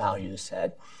and their value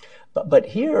set. But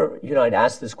here, I'd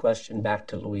ask this question back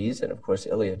to Louise and, of course,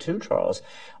 Ilya too, Charles.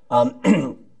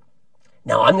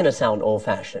 Now, I'm going to sound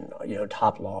old-fashioned,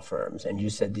 top law firms, and you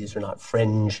said these are not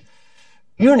fringe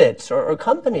units or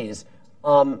companies.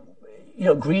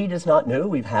 Greed is not new.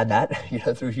 We've had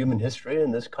that, through human history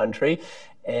in this country,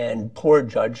 and poor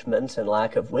judgments and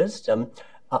lack of wisdom.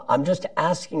 I'm just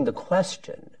asking the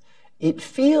question. It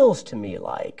feels to me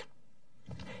like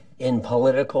in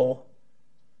political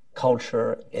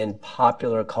culture, in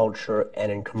popular culture, and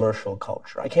in commercial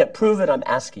culture, I can't prove it, I'm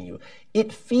asking you.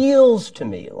 It feels to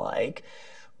me like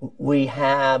we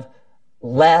have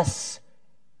less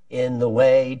in the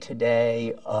way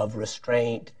today of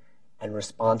restraint and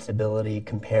responsibility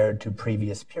compared to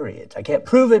previous periods. I can't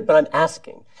prove it, but I'm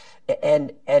asking.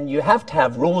 And you have to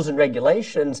have rules and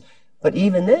regulations, but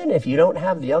even then, if you don't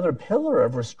have the other pillar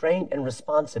of restraint and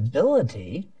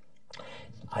responsibility,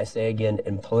 I say again,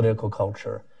 in political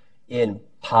culture, in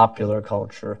popular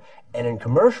culture, and in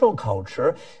commercial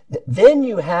culture, then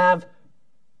you have,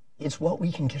 it's what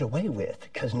we can get away with,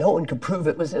 because no one could prove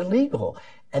it was illegal.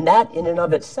 And that in and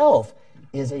of itself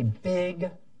is a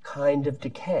big kind of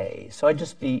decay. So I'd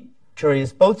just be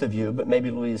curious, both of you, but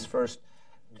maybe Louise first,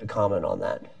 to comment on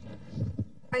that.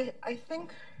 I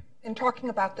think in talking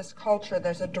about this culture,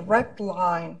 there's a direct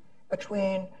line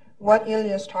between what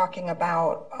Ilya is talking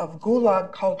about of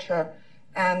gulag culture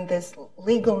and this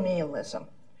legal nihilism,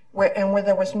 where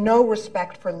there was no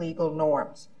respect for legal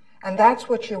norms. And that's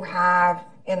what you have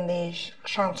in the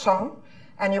chanson,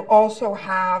 and you also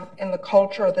have in the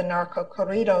culture of the narco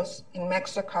corridos in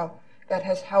Mexico that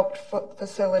has helped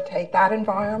facilitate that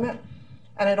environment.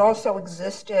 And it also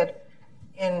existed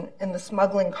in the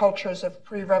smuggling cultures of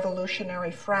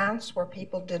pre-revolutionary France, where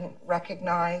people didn't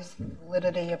recognize the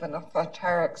validity of an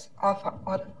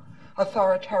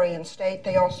authoritarian state.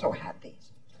 They also had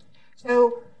these.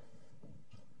 So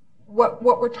what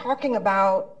we're talking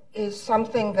about is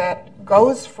something that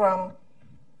goes from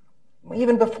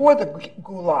even before the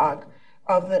Gulag,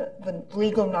 of the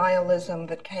legal nihilism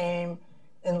that came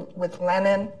with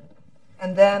Lenin,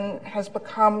 and then has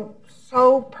become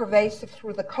so pervasive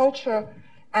through the culture,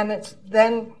 and it's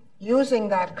then using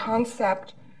that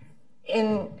concept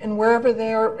in wherever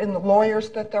they're, in the lawyers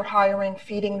that they're hiring,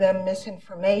 feeding them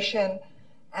misinformation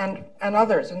and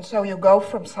others. And so you go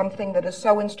from something that is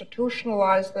so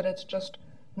institutionalized that it's just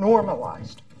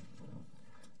normalized.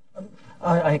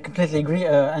 I completely agree,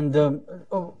 and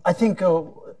I think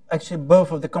actually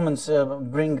both of the comments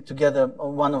bring together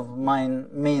one of my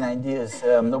main ideas,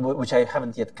 which I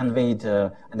haven't yet conveyed,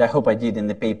 and I hope I did in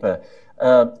the paper.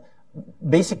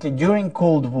 Basically, during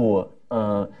Cold War,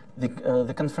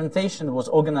 the confrontation was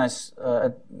organized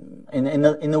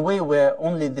in a way where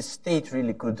only the state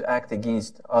really could act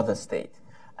against other state,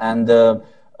 and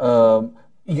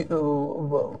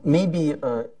maybe.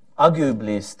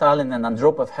 Arguably, Stalin and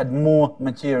Andropov had more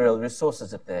material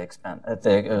resources at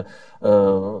their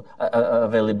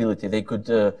availability. They could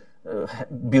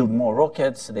build more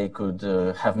rockets. They could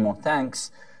have more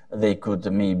tanks. They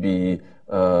could maybe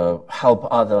help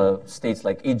other states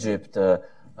like Egypt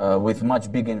with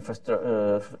much bigger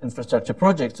infrastructure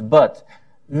projects. But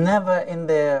never in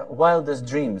their wildest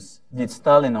dreams did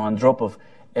Stalin or Andropov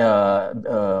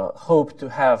hope to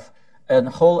have a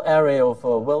whole area of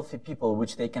wealthy people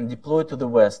which they can deploy to the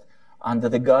West under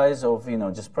the guise of,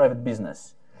 just private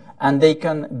business. And they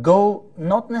can go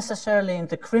not necessarily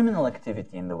into criminal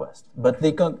activity in the West, but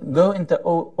they can go into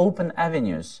open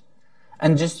avenues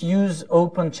and just use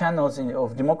open channels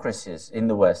of democracies in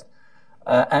the West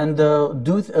and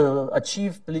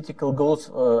achieve political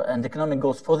goals and economic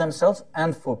goals for themselves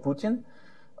and for Putin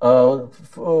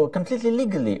completely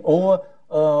legally or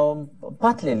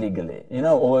partly legally,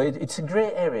 or it's a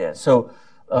gray area. So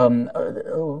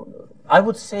I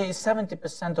would say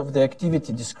 70% of the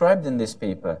activity described in this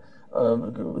paper,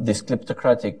 these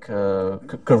kleptocratic,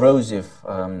 corrosive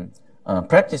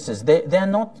practices, they are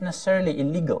not necessarily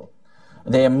illegal.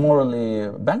 They are morally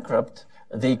bankrupt.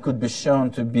 They could be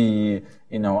shown to be,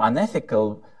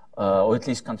 unethical or at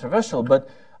least controversial, but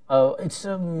It's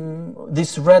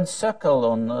this red circle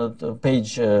on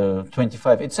page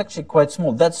 25. It's actually quite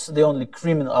small. That's the only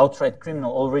outright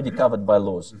criminal already covered by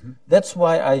laws. Mm-hmm. That's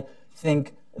why I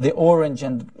think the orange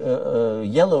and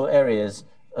yellow areas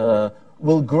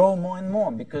will grow more and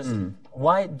more, because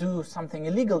why do something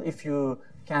illegal if you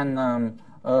can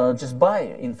just buy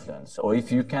influence, or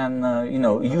if you can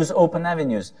use open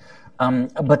avenues,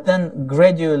 but then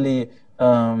gradually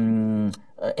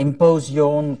impose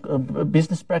your own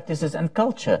business practices and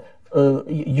culture.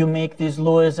 You make these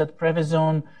lawyers at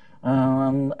Prevezon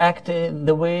act in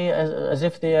the way as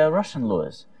if they are Russian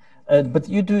lawyers, but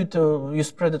you do it. You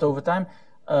spread it over time.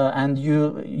 And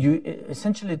you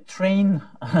essentially train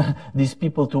these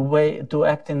people to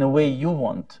act in the way you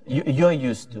want, you're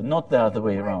used to, not the other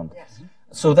way around. Yes.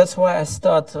 So that's why I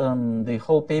start the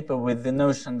whole paper with the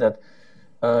notion that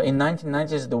in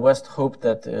 1990s the West hoped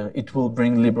that it will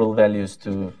bring liberal values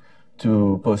to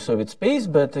post-Soviet space,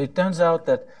 but it turns out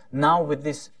that now with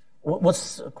this,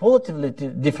 what's qualitatively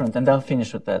different, and I'll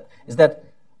finish with that, is that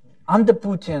under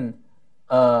Putin,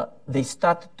 they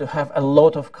started to have a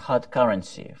lot of hard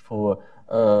currency for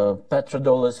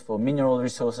petrodollars, for mineral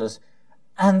resources,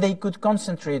 and they could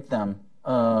concentrate them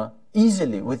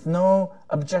easily with no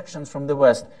objections from the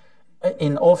West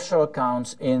in offshore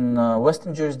accounts, in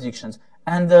Western jurisdictions,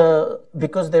 and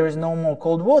because there is no more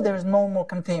Cold War, there is no more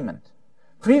containment.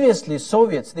 Previously,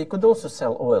 Soviets, they could also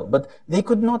sell oil, but they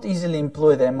could not easily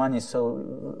employ their money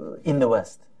in the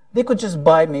West. They could just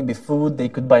buy maybe food, they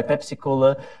could buy Pepsi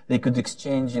Cola, they could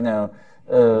exchange,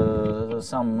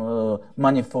 some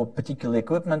money for particular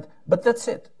equipment, but that's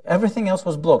it. Everything else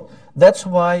was blocked. That's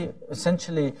why,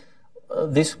 essentially,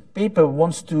 this paper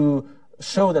wants to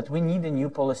show that we need a new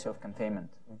policy of containment.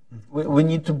 We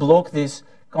need to block this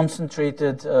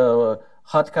concentrated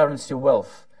hard currency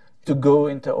wealth to go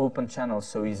into open channels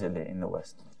so easily in the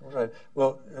West. Right.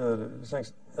 Well,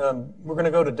 thanks. We're going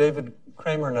to go to David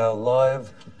Kramer now,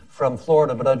 live from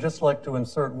Florida, but I'd just like to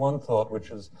insert one thought, which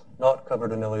is not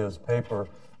covered in Ilya's paper,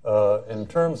 in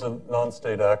terms of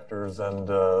non-state actors, and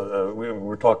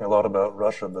we're talking a lot about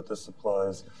Russia, but this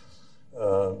applies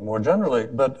more generally.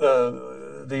 But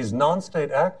these non-state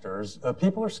actors,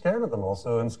 people are scared of them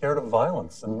also, and scared of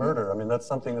violence and murder. I mean, that's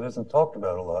something that isn't talked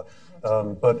about a lot.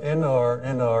 But in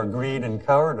our greed and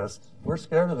cowardice, we're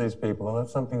scared of these people, and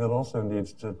that's something that also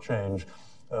needs to change.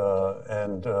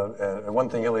 And one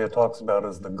thing Ilya talks about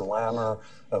is the glamour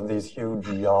of these huge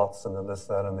yachts and this,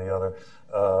 that, and the other.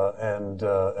 And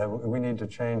we need to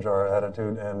change our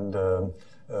attitude and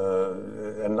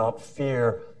not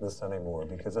fear this anymore.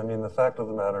 Because, I mean, the fact of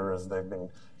the matter is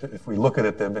if we look at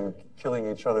it, they've been killing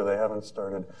each other. They haven't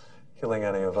started killing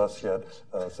any of us yet.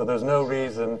 So there's no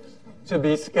reason to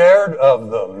be scared of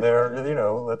them.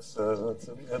 Let's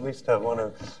at least have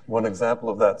one example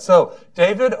of that. So,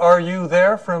 David, are you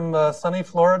there from sunny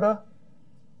Florida?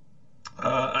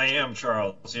 I am,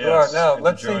 Charles. Yes. You are. Now,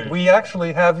 let's see. We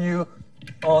actually have you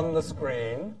on the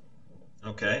screen.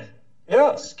 Okay.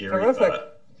 Yeah. Scary terrific.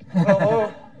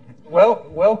 Well,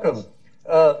 welcome.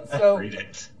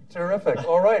 Greetings. Terrific.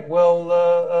 All right.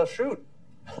 Well, shoot.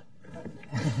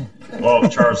 Well,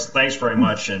 Charles, thanks very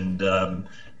much. And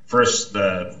first,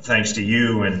 thanks to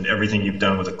you and everything you've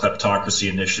done with the Kleptocracy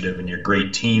initiative and your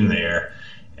great team there.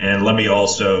 And let me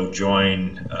also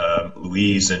join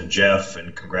Louise and Jeff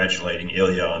in congratulating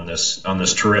Ilya on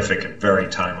this terrific and very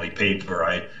timely paper.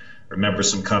 I remember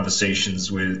some conversations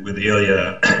with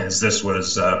Ilya as this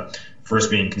was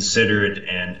first being considered,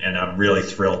 and I'm really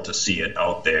thrilled to see it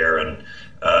out there, and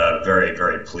very,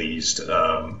 very pleased.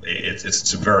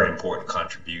 It's a very important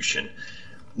contribution.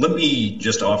 Let me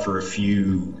just offer a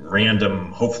few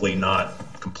random, hopefully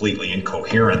not completely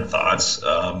incoherent thoughts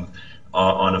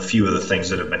on a few of the things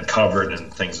that have been covered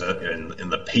and things that in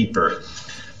the paper.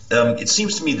 It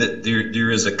seems to me that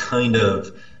there is a kind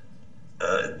of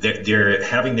they're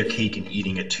having their cake and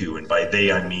eating it too, and by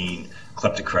they I mean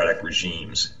kleptocratic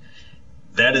regimes.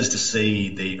 That is to say,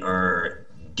 they are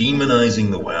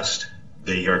demonizing the West.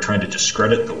 They are trying to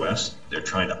discredit the West. They're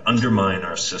trying to undermine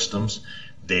our systems.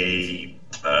 They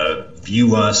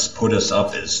put us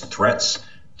up as threats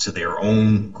to their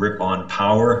own grip on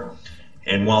power.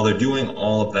 And while they're doing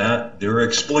all of that, they're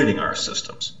exploiting our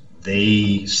systems.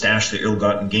 They stash their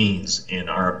ill-gotten gains in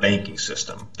our banking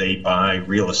system. They buy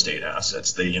real estate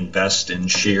assets. They invest in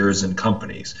shares in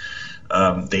companies.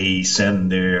 They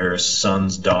send their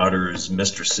sons, daughters,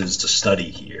 mistresses to study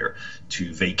here,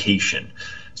 to vacation.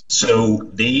 So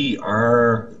these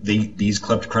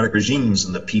kleptocratic regimes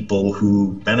and the people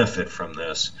who benefit from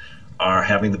this are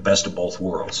having the best of both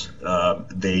worlds.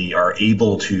 They are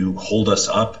able to hold us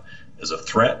up as a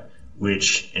threat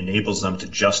which enables them to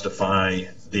justify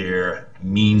their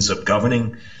means of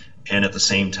governing, and at the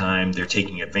same time they're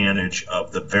taking advantage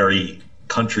of the very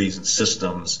countries and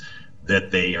systems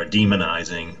that they are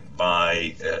demonizing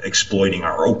by exploiting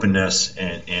our openness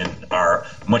and our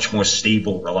much more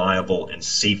stable, reliable, and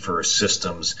safer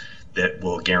systems that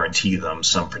will guarantee them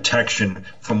some protection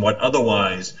from what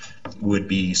otherwise would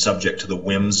be subject to the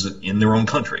whims in their own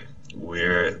country,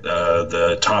 where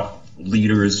the top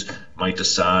leaders might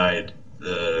decide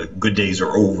the good days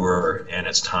are over and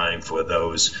it's time for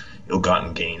those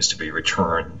ill-gotten gains to be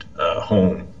returned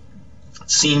home. It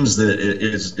seems that,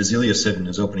 as Ilya said in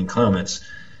his opening comments,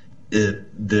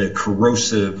 the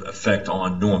corrosive effect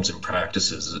on norms and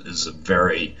practices is a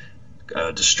very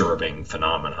disturbing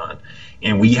phenomenon.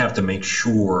 And we have to make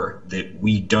sure that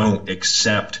we don't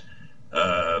accept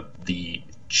the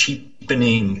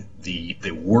cheapening,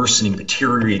 the worsening,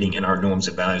 deteriorating in our norms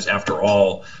and values. After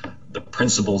all, the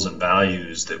principles and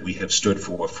values that we have stood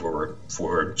for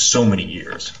so many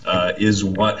years is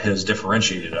what has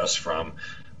differentiated us from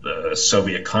the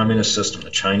Soviet communist system, the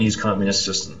Chinese communist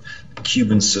system, the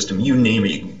Cuban system, you name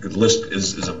it. The list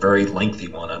is a very lengthy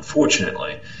one,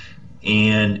 unfortunately.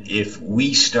 And if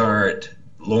we start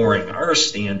lowering our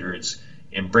standards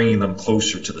and bringing them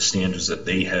closer to the standards that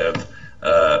they have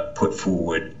put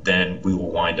forward, then we will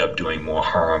wind up doing more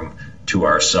harm to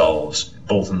ourselves,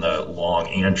 both in the long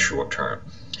and short term.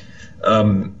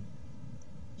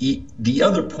 The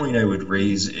other point I would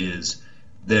raise is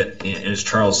that, as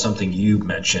Charles, something you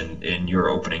mentioned in your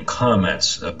opening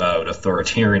comments about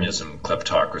authoritarianism,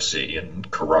 kleptocracy, and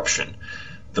corruption.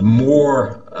 The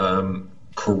more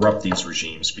corrupt these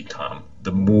regimes become,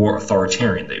 the more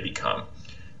authoritarian they become,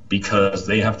 because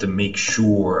they have to make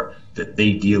sure that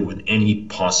they deal with any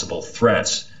possible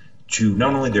threats to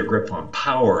not only their grip on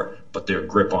power, but their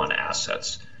grip on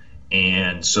assets.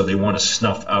 And so they want to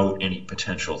snuff out any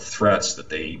potential threats that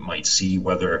they might see,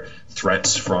 whether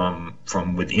threats from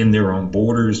within their own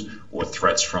borders or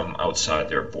threats from outside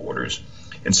their borders.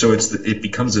 And so it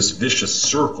becomes this vicious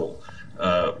circle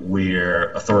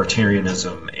where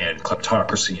authoritarianism and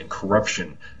kleptocracy and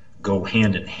corruption go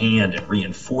hand in hand and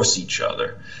reinforce each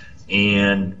other.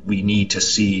 And we need to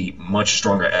see much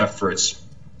stronger efforts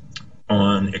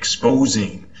on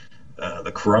exposing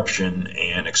the corruption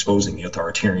and exposing the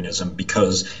authoritarianism,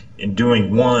 because in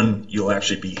doing one, you'll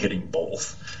actually be hitting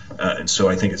both. And so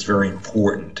I think it's very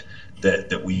important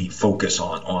that we focus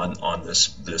on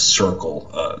this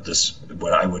circle, this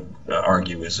what I would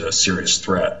argue is a serious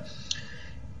threat.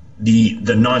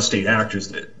 The non-state actors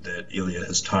that Ilya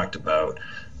has talked about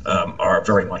are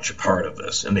very much a part of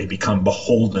this, and they become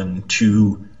beholden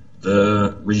to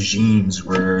the regimes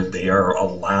where they are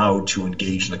allowed to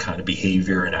engage in the kind of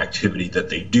behavior and activity that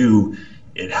they do.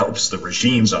 It helps the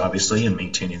regimes, obviously, in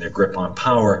maintaining their grip on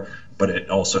power, but it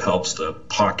also helps the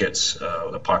pockets,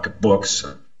 the pocketbooks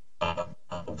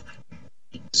of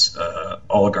these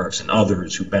oligarchs and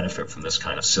others who benefit from this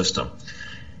kind of system.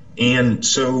 And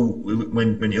so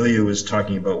when Ilya was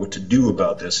talking about what to do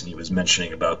about this, and he was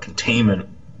mentioning about containment,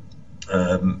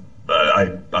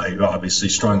 I obviously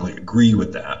strongly agree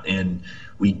with that, and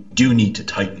we do need to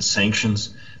tighten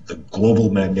sanctions. The Global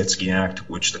Magnitsky Act,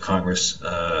 which the Congress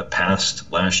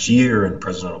passed last year and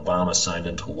President Obama signed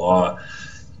into law,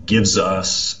 gives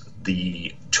us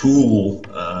the tool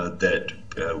that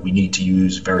we need to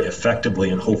use very effectively,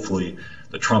 and hopefully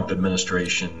the Trump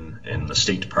administration and the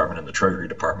State Department and the Treasury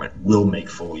Department will make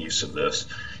full use of this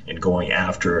in going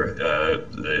after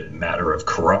the matter of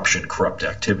corruption, corrupt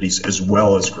activities, as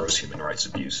well as gross human rights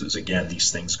abuses. Again,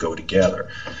 these things go together,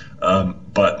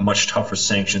 but much tougher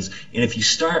sanctions. And if you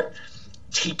start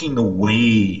taking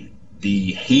away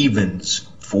the havens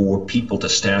for people to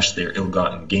stash their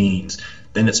ill-gotten gains,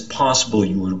 then it's possible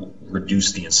you would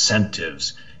reduce the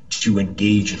incentives to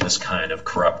engage in this kind of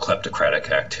corrupt kleptocratic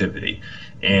activity.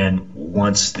 And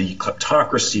once the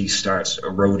kleptocracy starts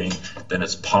eroding, then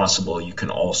it's possible you can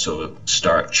also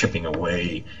start chipping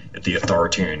away at the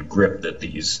authoritarian grip that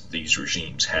these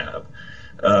regimes have.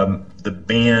 The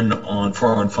ban on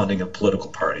foreign funding of political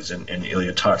parties, and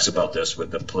Ilya talks about this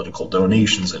with the political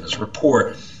donations in his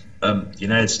report. The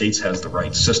United States has the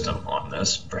right system on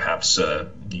this, perhaps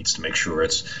needs to make sure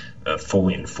it's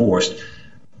fully enforced.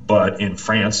 But in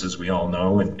France, as we all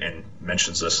know, and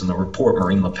mentions this in the report,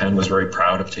 Marine Le Pen was very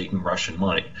proud of taking Russian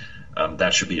money.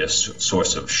 That should be a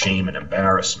source of shame and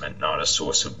embarrassment, not a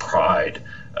source of pride.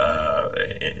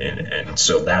 And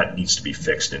so that needs to be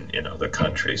fixed in other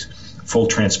countries. Full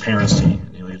transparency,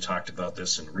 Ilya talked about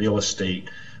this in real estate,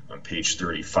 on page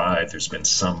 35, there's been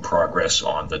some progress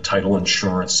on the title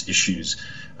insurance issues,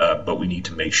 but we need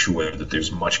to make sure that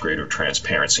there's much greater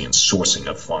transparency in sourcing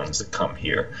of funds that come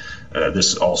here.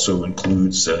 This also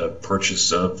includes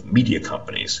purchase of media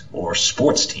companies or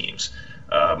sports teams,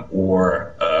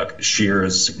 or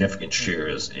shares, significant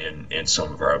shares in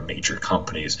some of our major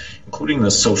companies, including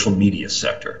the social media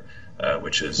sector,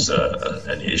 which is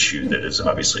an issue that is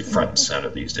obviously front and center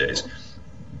these days.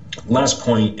 Last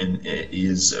point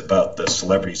is about the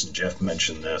celebrities, and Jeff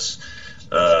mentioned this,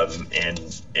 and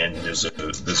there's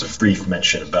a brief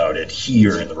mention about it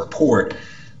here in the report.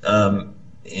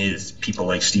 Is people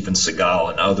like Steven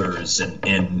Seagal and others,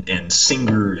 and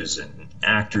singers and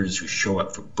actors who show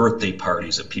up for birthday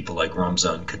parties of people like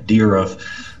Ramzan Kadyrov,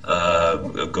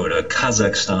 go to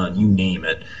Kazakhstan, you name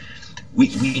it.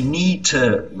 We need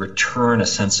to return a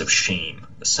sense of shame,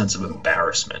 a sense of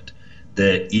embarrassment,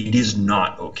 that it is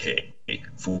not okay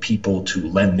for people to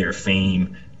lend their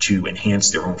fame to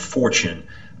enhance their own fortune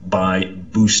by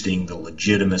boosting the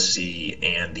legitimacy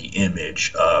and the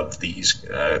image of these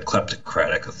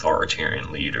kleptocratic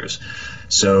authoritarian leaders.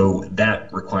 So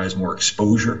that requires more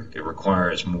exposure. It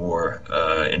requires more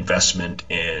investment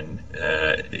in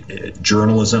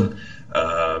journalism,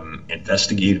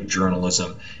 investigative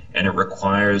journalism, and it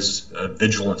requires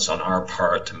vigilance on our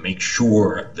part to make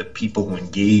sure that people who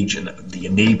engage in the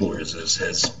enablers, as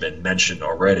has been mentioned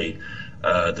already,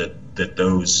 that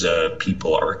those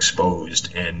people are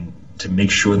exposed, and to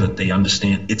make sure that they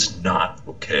understand it's not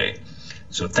okay.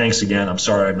 So thanks again. I'm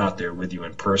sorry I'm not there with you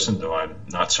in person, though I'm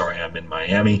not sorry I'm in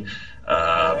Miami.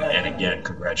 And again,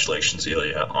 congratulations,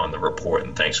 Ilya, on the report,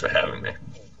 and thanks for having me.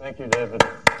 Thank you, David.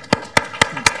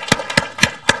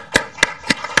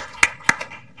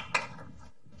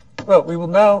 Well, we will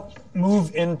now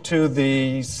move into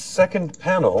the second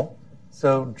panel.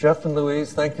 So, Jeff and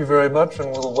Louise, thank you very much,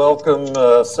 and we'll welcome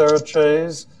Sarah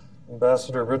Chase,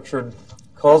 Ambassador Richard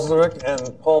Kozlerek,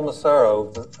 and Paul Massaro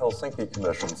of the Helsinki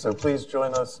Commission. So please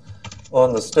join us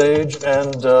on the stage,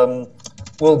 and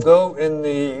we'll go in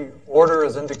the order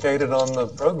as indicated on the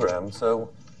program.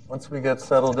 So once we get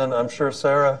settled in, I'm sure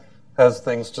Sarah has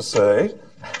things to say.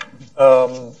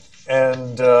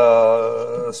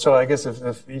 So I guess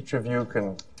if each of you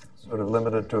can sort of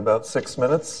limit it to about 6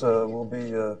 minutes, we'll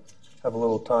have a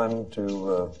little time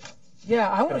to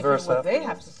I want to hear what they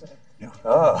have to say.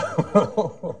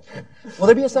 Will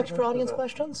there be a section for audience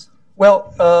questions?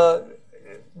 Well,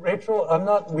 Rachel,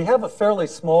 we have a fairly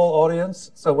small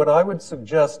audience, so what I would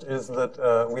suggest is that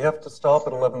we have to stop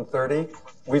at 11:30.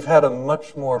 We've had a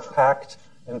much more packed,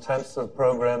 intensive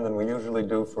program than we usually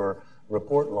do for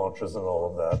report launches and all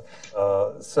of that.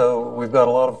 So we've got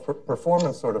a lot of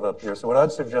performance sort of up here. So what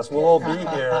I'd suggest, we'll all be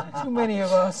here. Too many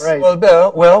of us. Right. I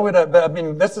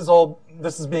mean, this is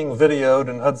being videoed,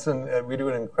 and Hudson, we do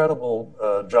an incredible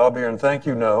job here, and thank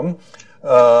you, Noam,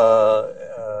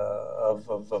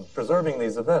 of preserving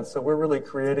these events. So we're really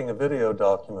creating a video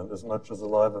document as much as a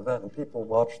live event, and people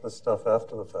watch this stuff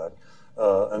after the fact.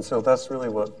 And so that's really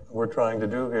what we're trying to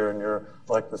do here, and you're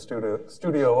like the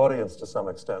studio audience to some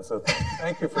extent. So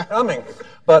thank you for coming.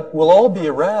 But we'll all be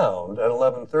around at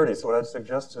 11:30. So what I'd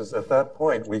suggest is at that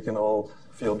point we can all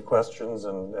field questions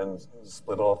and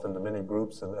split off into mini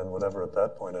groups and whatever at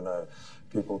that point, and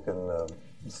people can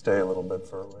stay a little bit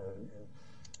for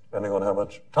depending on how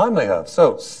much time they have.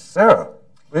 So Sarah,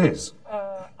 please.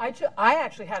 I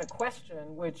actually had a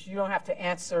question, which you don't have to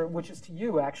answer, which is to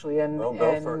you, actually, and Go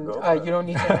for it. you don't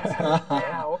need to answer it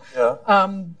now. Yeah.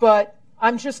 But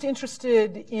I'm just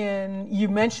interested in, you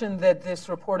mentioned that this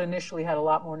report initially had a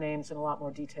lot more names and a lot more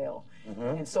detail.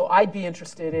 Mm-hmm. And so I'd be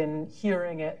interested in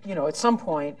hearing it, at some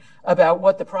point, about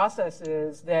what the process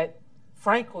is that,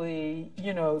 frankly,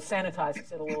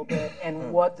 sanitizes it a little bit,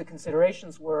 and what the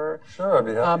considerations were. Sure, I'd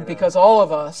be happy. Because all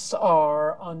of us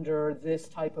are under this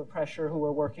type of pressure who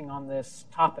are working on this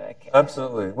topic.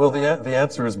 Absolutely. Well, the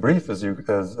answer is brief, as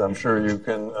I'm sure you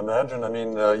can imagine. I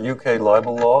mean, UK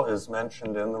libel law is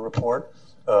mentioned in the report.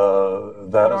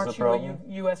 That is the problem. Aren't you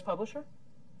a U.S. publisher?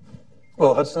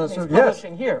 Well, Hudson, it's yes.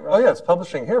 Publishing here, right? Oh, yeah, it's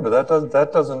publishing here, but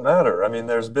that doesn't matter. I mean,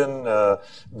 there's been the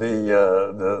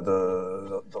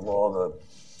law,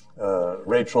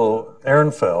 Rachel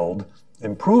Ehrenfeld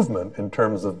improvement in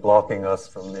terms of blocking us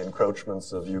from the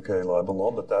encroachments of UK libel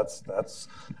law, but that's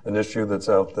an issue that's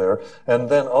out there. And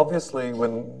then, obviously,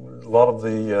 when a lot of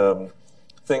the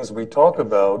things we talk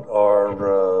about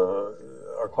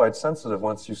are quite sensitive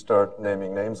once you start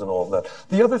naming names and all of that.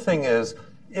 The other thing is,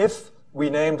 if we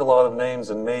named a lot of names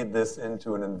and made this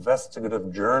into an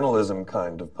investigative journalism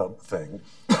kind of thing,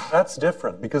 that's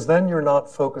different, because then you're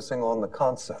not focusing on the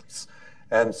concepts.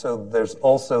 And so there's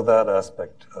also that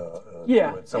aspect to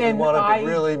it. So we wanted to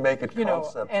really make it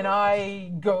concept. And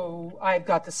I've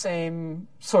got the same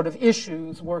sort of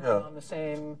issues working on the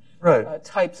same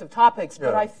types of topics.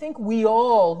 But I think we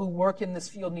all who work in this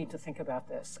field need to think about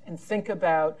this and think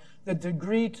about the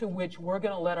degree to which we're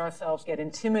going to let ourselves get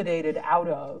intimidated out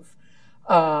of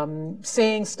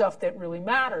saying stuff that really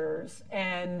matters,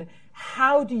 and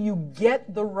how do you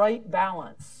get the right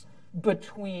balance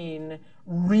between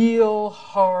real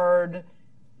hard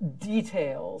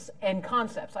details and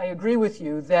concepts. I agree with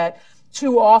you that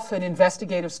too often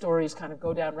investigative stories kind of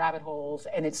go down rabbit holes,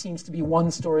 and it seems to be one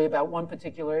story about one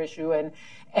particular issue,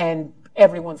 and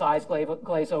everyone's eyes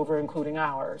glaze over, including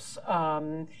ours.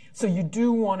 So you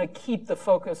do want to keep the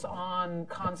focus on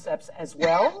concepts as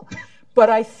well. But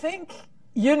I think,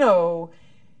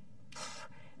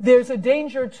 there's a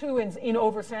danger, too, in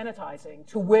over-sanitizing,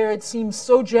 to where it seems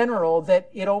so general that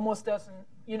it almost doesn't,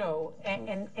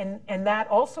 and that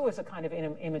also is a kind of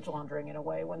image laundering in a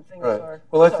way when things are...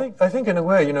 Well, I think in a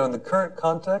way, in the current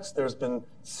context, there's been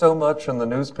so much in the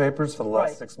newspapers for the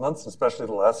last 6 months, especially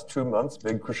the last 2 months,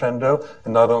 big crescendo,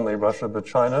 and not only Russia but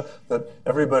China, that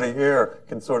everybody here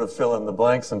can sort of fill in the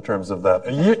blanks in terms of that.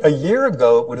 A year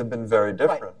ago, it would have been very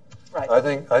different. Right. I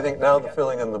think now the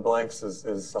filling in the blanks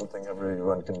is something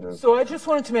everyone can do. So I just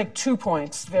wanted to make 2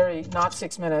 points, not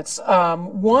 6 minutes.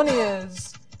 One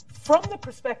is, from the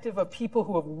perspective of people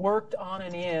who have worked on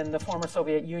and in the former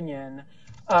Soviet Union,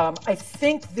 I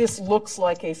think this looks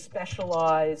like a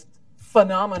specialized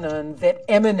phenomenon that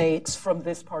emanates from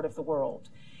this part of the world.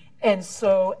 And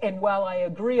while I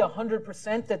agree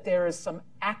 100% that there is some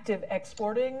active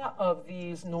exporting of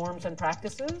these norms and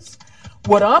practices,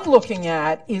 what I'm looking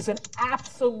at is an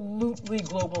absolutely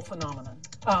global phenomenon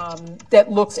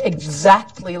that looks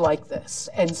exactly like this.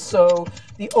 And so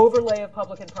the overlay of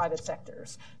public and private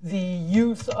sectors, the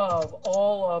use of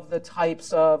all of the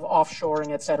types of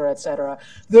offshoring, et cetera,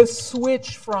 the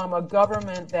switch from a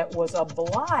government that was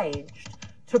obliged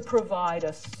to provide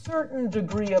a certain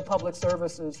degree of public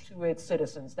services to its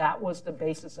citizens. That was the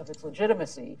basis of its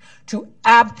legitimacy, to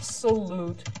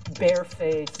absolute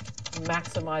barefaced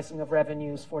maximizing of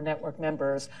revenues for network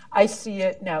members. I see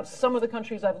it now. Some of the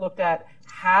countries I've looked at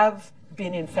have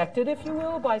been infected, if you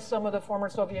will, by some of the former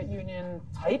Soviet Union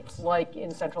types, like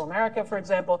in Central America, for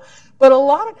example. But a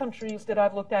lot of countries that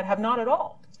I've looked at have not at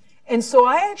all. And so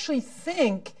I actually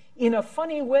think, in a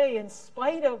funny way, in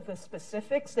spite of the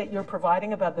specifics that you're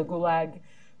providing about the Gulag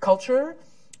culture,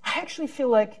 I actually feel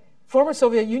like former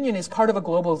Soviet Union is part of a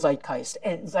global zeitgeist,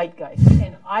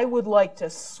 and I would like to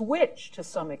switch to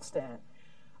some extent.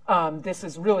 This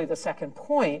is really the second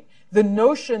point. The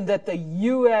notion that the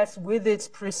U.S., with its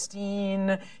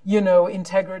pristine,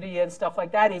 integrity and stuff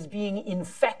like that, is being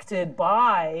infected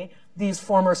by these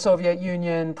former Soviet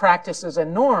Union practices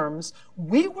and norms.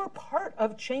 We were part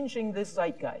of changing this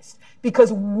zeitgeist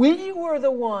because we were the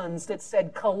ones that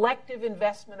said collective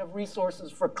investment of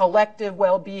resources for collective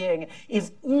well-being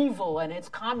is evil and it's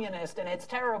communist and it's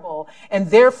terrible, and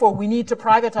therefore we need to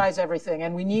privatize everything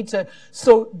and we need to...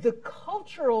 So the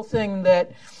cultural thing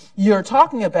that you're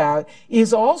talking about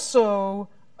is also,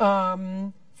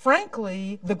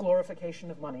 frankly, the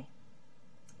glorification of money.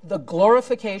 The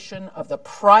glorification of the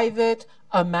private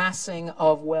amassing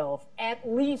of wealth, at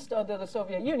least under the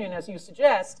Soviet Union, as you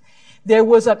suggest. There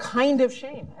was a kind of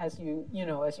shame, as you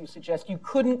suggest. You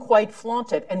couldn't quite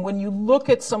flaunt it. And when you look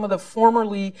at some of the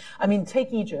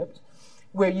take Egypt,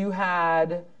 where you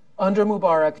had, under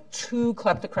Mubarak, 2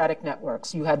 kleptocratic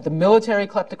networks. You had the military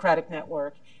kleptocratic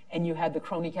network, and you had the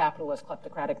crony capitalist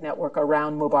kleptocratic network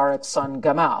around Mubarak's son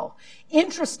Gamal.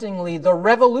 Interestingly, the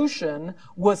revolution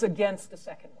was against the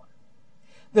second one.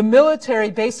 The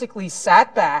military basically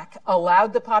sat back,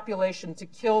 allowed the population to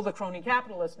kill the crony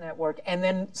capitalist network, and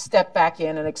then stepped back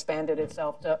in and expanded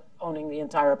itself to owning the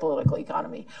entire political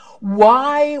economy.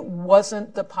 Why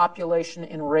wasn't the population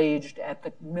enraged at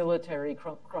the military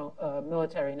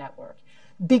network?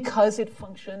 Because it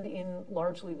functioned in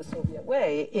largely the Soviet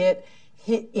way. It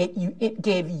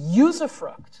gave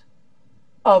usufruct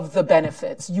of the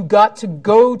benefits. You got to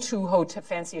go to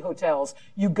fancy hotels.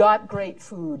 You got great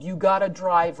food. You got a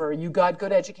driver. You got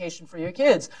good education for your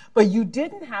kids. But you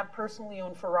didn't have personally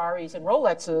owned Ferraris and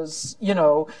Rolexes,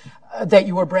 that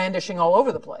you were brandishing all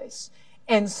over the place.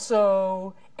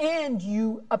 And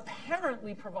you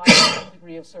apparently provided some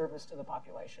degree of service to the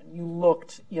population. You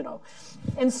looked,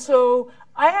 And so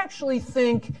I actually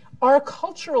think our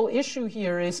cultural issue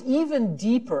here is even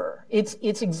deeper. It's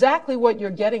exactly what you're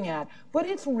getting at, but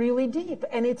it's really deep.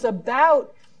 And it's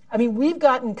about, we've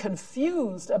gotten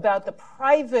confused about the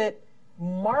private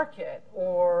market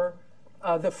or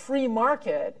the free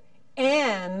market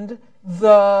and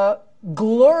the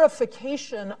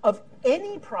glorification of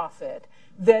any profit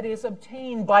that is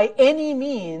obtained by any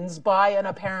means by an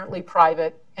apparently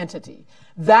private entity.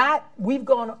 That, we've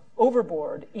gone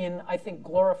overboard in, I think,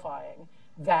 glorifying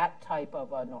that type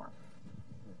of a norm.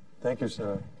 Thank you,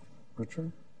 Sarah.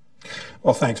 Richard?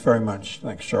 Well, thanks very much.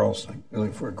 Thanks, Charles,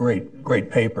 really for a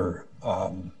great paper.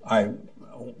 I'm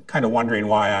kind of wondering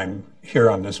why I'm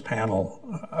here on this panel,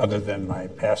 other than my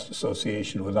past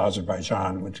association with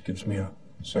Azerbaijan, which gives me a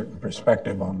certain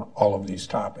perspective on all of these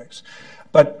topics.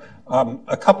 But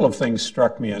a couple of things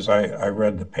struck me as I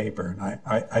read the paper, and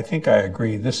I think I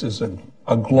agree. This is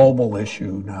a global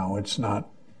issue now. It's not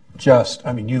just,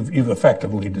 I mean, you've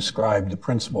effectively described the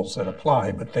principles that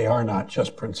apply, but they are not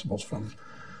just principles from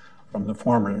the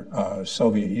former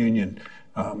Soviet Union.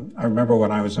 I remember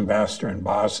when I was ambassador in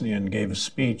Bosnia and gave a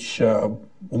speech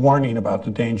warning about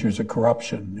the dangers of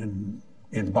corruption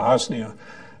in Bosnia.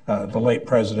 The late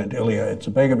President Ilya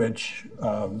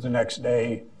the next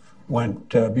day went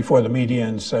before the media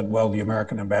and said, well, the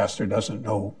American ambassador doesn't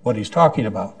know what he's talking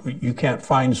about. You can't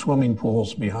find swimming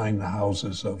pools behind the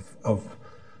houses of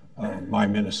my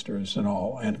ministers and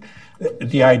all. And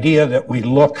the idea that we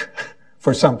look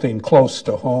for something close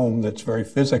to home that's very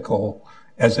physical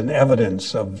as an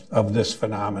evidence of this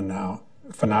phenomena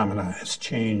has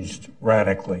changed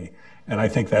radically. And I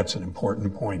think that's an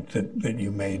important point that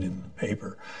you made in the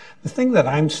paper. The thing that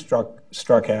I'm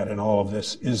struck at in all of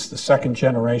this is the second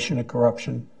generation of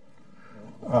corruption.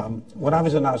 When I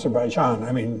was in Azerbaijan,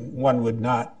 I mean, one would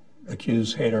not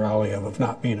accuse Heydar Aliyev of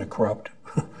not being a corrupt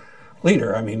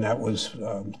leader. I mean, that was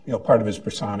part of his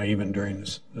persona even during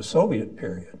the Soviet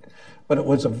period. But it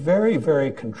was a very,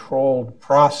 very controlled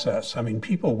process. I mean,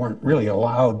 people weren't really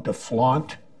allowed to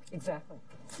flaunt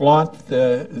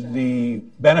the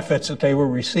benefits that they were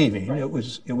receiving. Right. It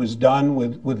was done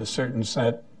with a certain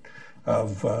set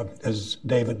of, as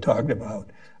David talked about,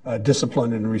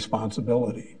 discipline and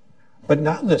responsibility. But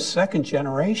now the second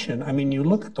generation, I mean, you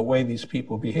look at the way these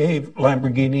people behave,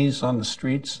 Lamborghinis on the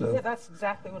streets. That's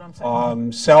exactly what I'm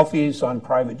saying. Selfies on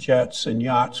private jets and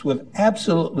yachts with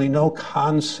absolutely no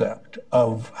concept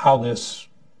of how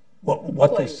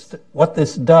what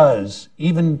this does,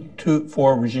 even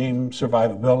for regime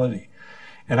survivability.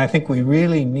 And I think we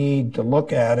really need to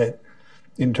look at it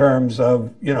in terms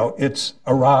of, it's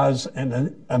Araz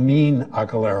and Amin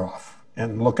Akalarov,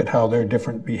 and look at how their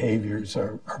different behaviors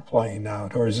are playing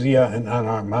out, or Zia and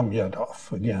Anar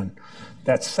Mamyadov again.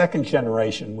 That second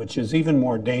generation, which is even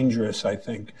more dangerous, I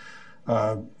think,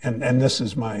 and this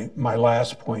is my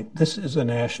last point, this is a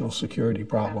national security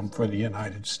problem for the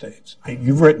United States.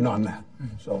 You've written on that,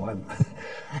 so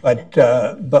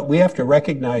but we have to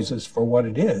recognize this for what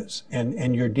it is,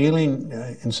 and you're dealing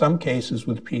in some cases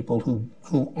with people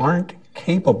who aren't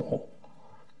capable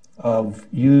of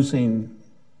using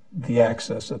the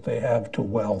access that they have to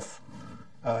wealth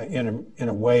in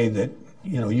a way that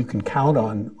you can count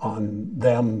on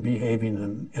them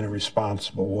behaving in a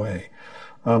responsible way.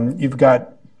 You've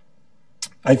got,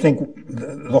 I think,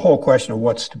 the whole question of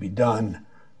what's to be done.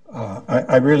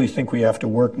 I really think we have to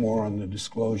work more on the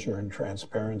disclosure and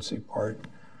transparency part.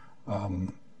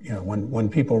 When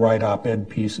people write op-ed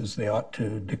pieces, they ought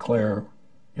to declare,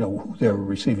 who they're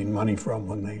receiving money from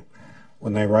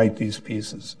when they write these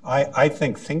pieces. I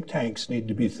think think tanks need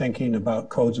to be thinking about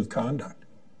codes of conduct.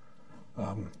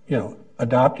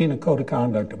 Adopting a code of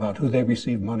conduct about who they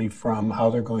receive money from,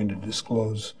 how they're going to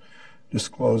disclose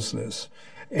this.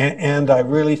 And I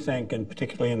really think, and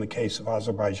particularly in the case of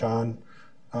Azerbaijan,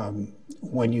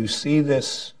 when you see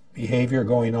this behavior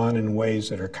going on in ways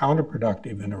that are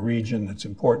counterproductive in a region that's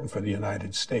important for the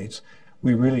United States,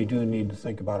 we really do need to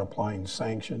think about applying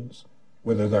sanctions,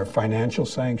 whether they're financial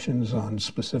sanctions on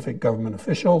specific government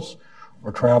officials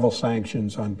or travel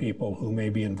sanctions on people who may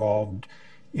be involved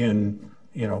in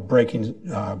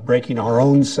breaking our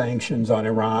own sanctions on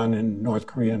Iran and North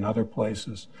Korea and other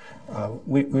places.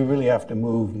 We really have to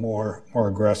move more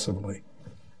aggressively.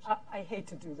 I hate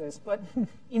to do this, but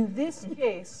in this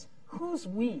case, who's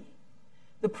we?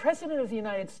 The President of the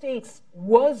United States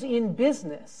was in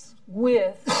business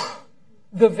with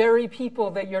the very people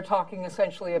that you're talking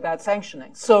essentially about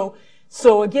sanctioning.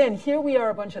 So again, here we are,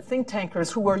 a bunch of think tankers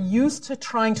who are used to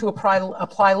trying to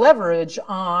apply leverage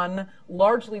on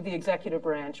largely the executive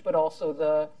branch, but also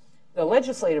the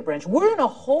legislative branch. We're in a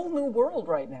whole new world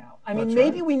right now. I mean,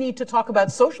 maybe we need to talk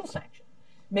about social sanction.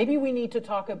 Maybe we need to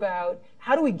talk about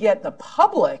how do we get the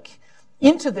public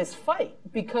into this fight,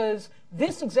 because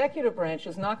this executive branch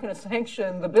is not going to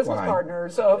sanction the business Right.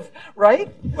 partners of,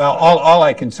 right? Well, all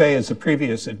I can say is the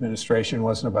previous administration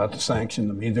wasn't about to sanction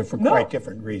them either for quite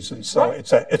different reasons. So Right.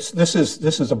 this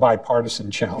is a bipartisan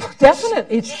challenge. Definite,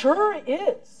 it sure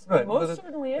is. Right, Most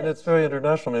certainly and is. it's very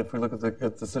international. I mean, if we look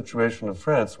at the situation of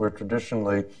France, where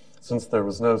traditionally, since there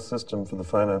was no system for the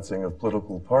financing of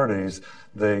political parties,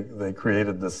 they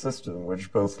created this system,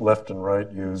 which both left and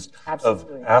right used,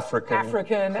 Absolutely. of African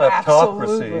kleptocracies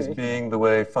absolutely. being the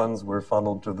way funds were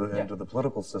funneled to into the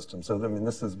political system. So I mean,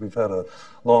 we've had a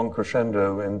long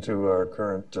crescendo into our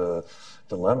current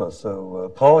dilemma.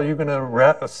 So, Paul, are you going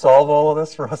to solve all of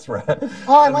this for us,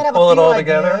 Oh, I might have pull a it few all ideas.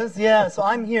 together? Yeah, so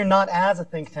I'm here not as a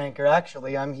think tanker,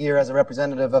 actually. I'm here as a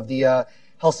representative of the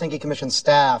Helsinki Commission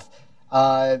staff.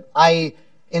 I,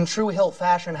 in true Hill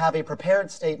fashion, have a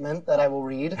prepared statement that I will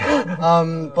read.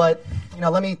 But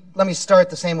let me start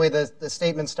the same way the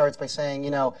statement starts, by saying,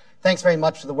 thanks very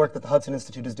much for the work that the Hudson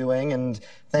Institute is doing, and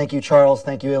thank you, Charles,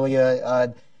 thank you,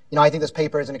 Ilya. I think this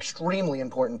paper is an extremely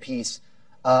important piece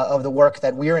of the work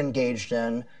that we're engaged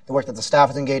in, the work that the staff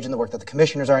is engaged in, the work that the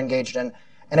commissioners are engaged in,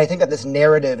 and I think that this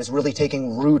narrative is really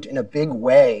taking root in a big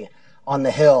way on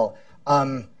the Hill.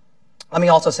 Let me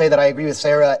also say that I agree with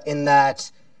Sarah in that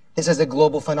this is a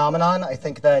global phenomenon. I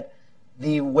think that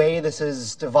the way this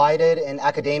is divided in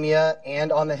academia and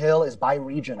on the Hill is by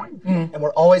region. And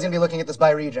we're always going to be looking at this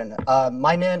by region.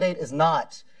 My mandate is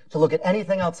not to look at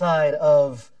anything outside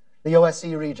of the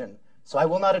OSCE region. So I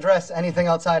will not address anything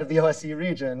outside of the OSCE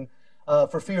region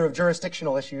for fear of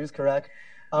jurisdictional issues, correct?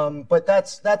 But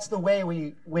that's the way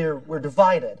we're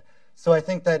divided. So I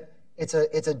think that it's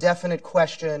a definite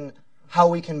question how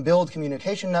we can build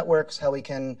communication networks, how we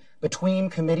can, between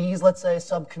committees, let's say,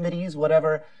 subcommittees,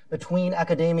 whatever, between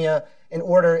academia, in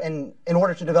order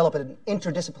to develop an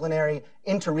interdisciplinary,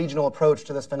 interregional approach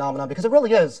to this phenomenon, because it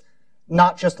really is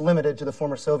not just limited to the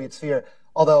former Soviet sphere,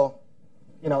 although,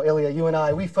 Ilya, you and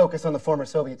I, we focus on the former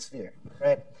Soviet sphere,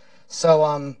 right? So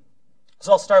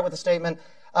I'll start with a statement.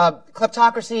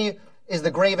 Kleptocracy is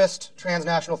the gravest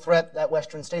transnational threat that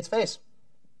Western states face.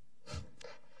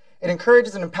 It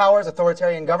encourages and empowers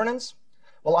authoritarian governance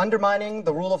while undermining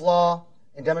the rule of law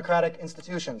and democratic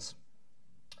institutions.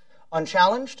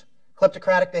 Unchallenged,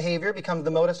 kleptocratic behavior becomes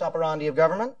the modus operandi of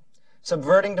government,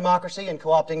 subverting democracy and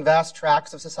co-opting vast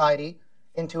tracts of society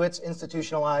into its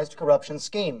institutionalized corruption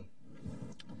scheme.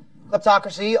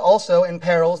 Kleptocracy also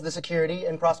imperils the security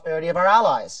and prosperity of our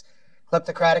allies.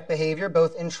 Kleptocratic behavior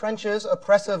both entrenches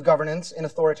oppressive governance in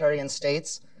authoritarian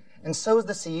states and sows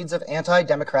the seeds of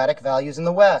anti-democratic values in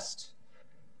the West.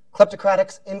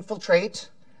 Kleptocratics infiltrate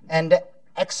and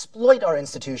exploit our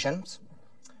institutions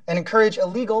and encourage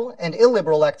illegal and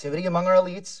illiberal activity among our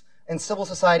elites and civil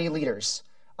society leaders,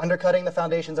 undercutting the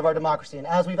foundations of our democracy. And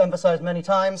as we've emphasized many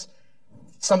times,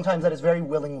 sometimes that is very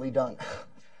willingly done.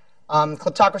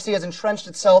 Kleptocracy has entrenched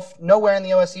itself nowhere in the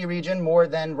OSCE region more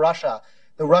than Russia.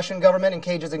 The Russian government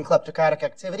engages in kleptocratic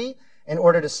activity in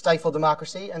order to stifle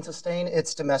democracy and sustain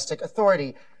its domestic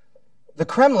authority. The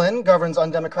Kremlin governs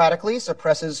undemocratically,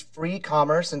 suppresses free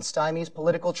commerce, and stymies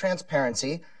political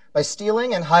transparency by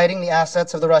stealing and hiding the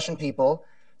assets of the Russian people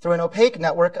through an opaque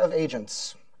network of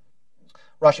agents.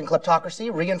 Russian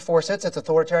kleptocracy reinforces its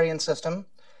authoritarian system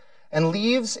and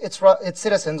leaves its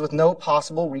citizens with no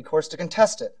possible recourse to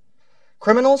contest it.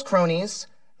 Criminals, cronies,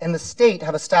 and the state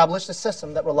have established a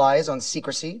system that relies on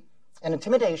secrecy and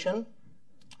intimidation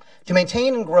to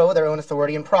maintain and grow their own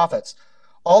authority and profits.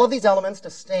 All of these elements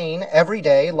disdain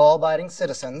everyday law-abiding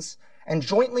citizens and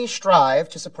jointly strive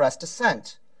to suppress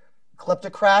dissent.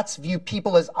 Kleptocrats view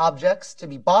people as objects to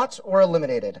be bought or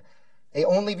eliminated. They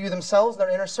only view themselves, their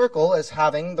inner circle, as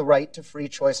having the right to free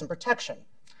choice and protection,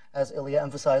 as Ilya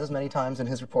emphasizes many times in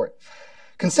his report.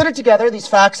 Considered together, these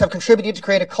facts have contributed to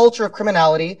create a culture of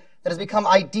criminality that has become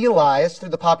idealized through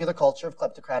the popular culture of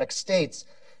kleptocratic states.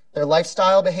 Their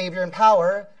lifestyle, behavior, and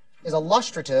power is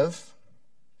illustrative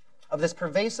of this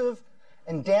pervasive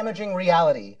and damaging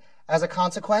reality. As a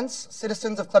consequence,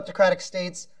 citizens of kleptocratic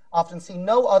states often see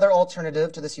no other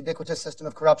alternative to this ubiquitous system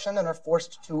of corruption and are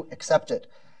forced to accept it.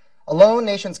 Alone,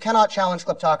 nations cannot challenge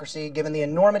kleptocracy given the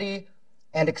enormity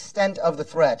and extent of the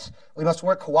threat. We must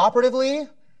work cooperatively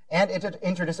and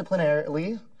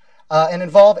interdisciplinarily and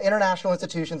involve international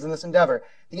institutions in this endeavor.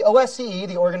 The OSCE,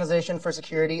 the Organization for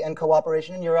Security and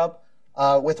Cooperation in Europe,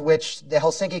 with which the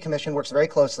Helsinki Commission works very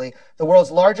closely, the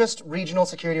world's largest regional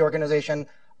security organization,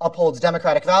 upholds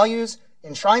democratic values,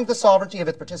 enshrines the sovereignty of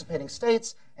its participating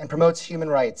states, and promotes human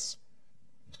rights.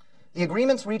 The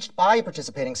agreements reached by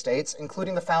participating states,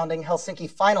 including the founding Helsinki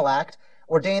Final Act,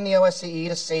 ordain the OSCE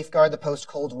to safeguard the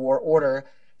post-Cold War order.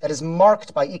 that is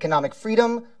marked by economic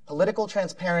freedom, political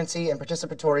transparency, and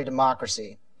participatory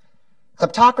democracy.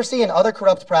 Kleptocracy and other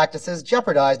corrupt practices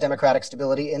jeopardize democratic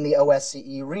stability in the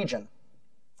OSCE region.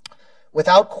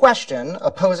 Without question,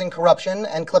 opposing corruption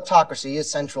and kleptocracy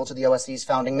is central to the OSCE's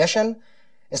founding mission,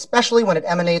 especially when it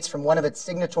emanates from one of its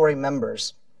signatory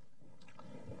members.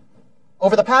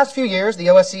 Over the past few years, the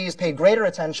OSCE has paid greater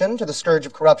attention to the scourge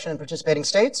of corruption in participating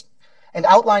states and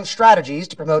outlined strategies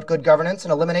to promote good governance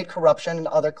and eliminate corruption and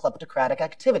other kleptocratic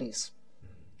activities.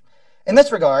 In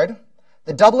this regard,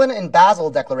 the Dublin and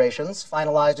Basel declarations,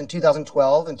 finalized in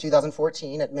 2012 and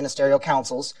 2014 at ministerial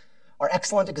councils, are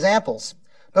excellent examples.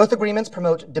 Both agreements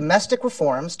promote domestic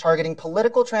reforms targeting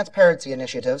political transparency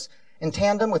initiatives in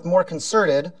tandem with more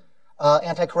concerted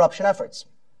anti-corruption efforts.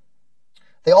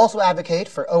 They also advocate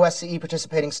for OSCE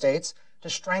participating states to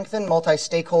strengthen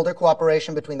multi-stakeholder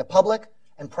cooperation between the public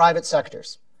and private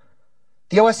sectors.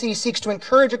 The OSCE seeks to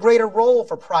encourage a greater role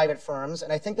for private firms,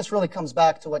 and I think this really comes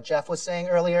back to what Jeff was saying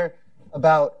earlier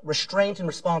about restraint and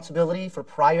responsibility for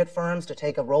private firms to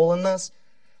take a role in this,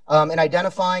 in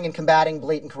identifying and combating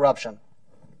blatant corruption.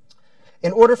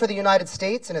 In order for the United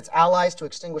States and its allies to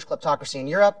extinguish kleptocracy in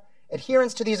Europe,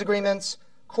 adherence to these agreements,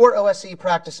 core OSCE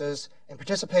practices, and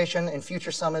participation in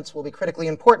future summits will be critically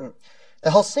important. The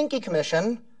Helsinki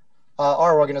Commission,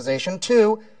 our organization,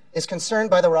 too, is concerned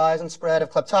by the rise and spread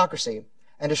of kleptocracy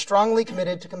and is strongly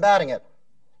committed to combating it.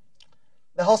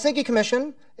 The Helsinki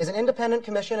Commission is an independent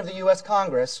commission of the U.S.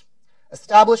 Congress,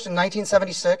 established in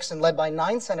 1976 and led by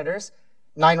 9 senators,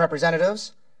 9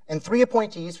 representatives, and 3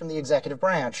 appointees from the executive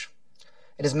branch.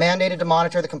 It is mandated to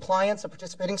monitor the compliance of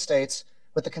participating states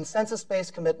with the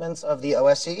consensus-based commitments of the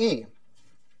OSCE.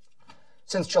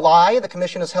 Since July, the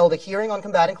Commission has held a hearing on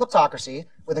combating kleptocracy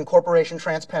with incorporation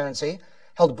transparency,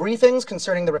 held briefings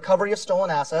concerning the recovery of stolen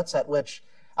assets, at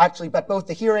both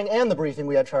the hearing and the briefing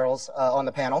we had Charles on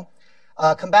the panel,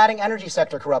 combating energy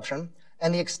sector corruption,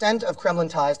 and the extent of Kremlin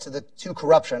ties to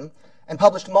corruption, and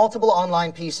published multiple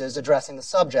online pieces addressing the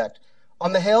subject.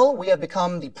 On the Hill, we have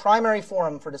become the primary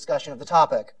forum for discussion of the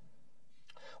topic.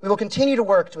 We will continue to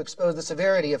work to expose the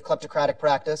severity of kleptocratic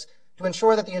practice to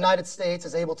ensure that the United States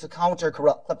is able to counter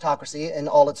kleptocracy in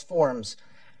all its forms.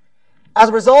 As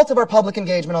a result of our public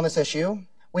engagement on this issue,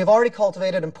 we have already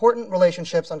cultivated important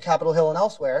relationships on Capitol Hill and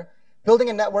elsewhere,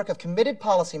 building a network of committed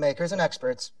policymakers and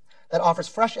experts that offers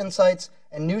fresh insights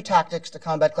and new tactics to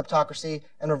combat kleptocracy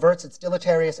and reverts its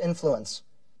deleterious influence.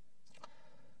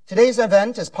 Today's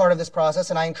event is part of this process,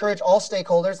 and I encourage all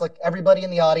stakeholders, like everybody in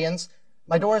the audience,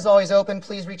 my door is always open.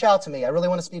 Please reach out to me. I really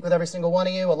want to speak with every single one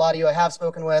of you. A lot of you I have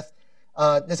spoken with.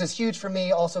 This is huge for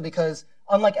me also because,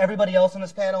 unlike everybody else on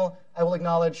this panel, I will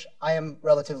acknowledge I am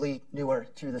relatively newer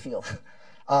to the field.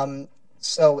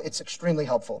 So it's extremely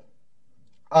helpful.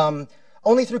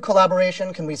 Only through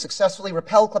collaboration can we successfully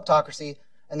repel kleptocracy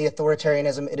and the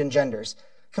authoritarianism it engenders.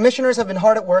 Commissioners have been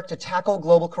hard at work to tackle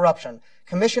global corruption.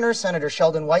 Commissioner Senator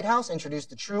Sheldon Whitehouse introduced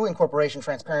the True Incorporation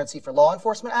Transparency for Law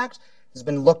Enforcement Act. It has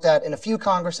been looked at in a few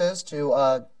Congresses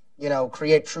to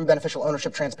create true beneficial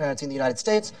ownership transparency in the United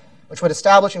States, which would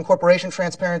establish incorporation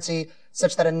transparency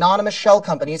such that anonymous shell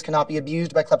companies cannot be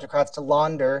abused by kleptocrats to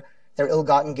launder their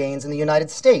ill-gotten gains in the United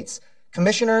States.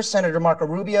 Commissioner Senator Marco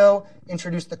Rubio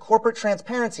introduced the Corporate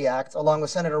Transparency Act along with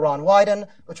Senator Ron Wyden,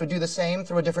 which would do the same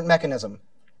through a different mechanism.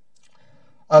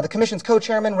 The Commission's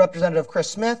co-chairman, Representative Chris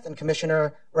Smith, and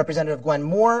Commissioner Representative Gwen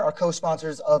Moore are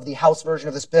co-sponsors of the House version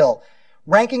of this bill.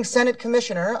 Ranking Senate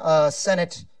Commissioner,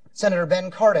 Senator Ben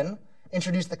Cardin,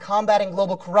 introduced the Combating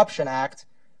Global Corruption Act,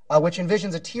 which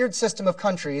envisions a tiered system of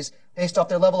countries based off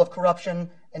their level of corruption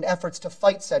and efforts to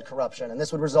fight said corruption. And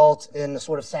this would result in the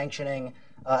sort of sanctioning,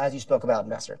 as you spoke about,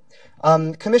 Investor.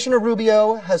 Commissioner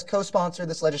Rubio has co-sponsored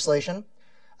this legislation.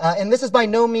 And this is by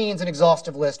no means an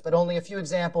exhaustive list, but only a few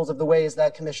examples of the ways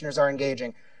that commissioners are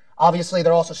engaging. Obviously,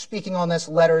 they're also speaking on this,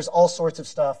 letters, all sorts of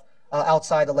stuff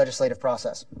outside the legislative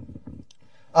process.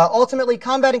 Ultimately,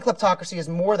 combating kleptocracy is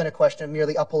more than a question of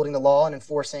merely upholding the law and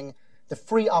enforcing the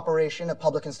free operation of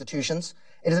public institutions.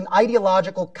 It is an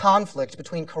ideological conflict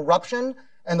between corruption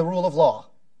and the rule of law.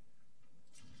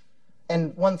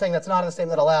 And one thing that's not in the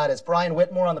statement that I'll add is Brian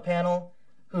Whitmore on the panel,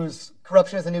 whose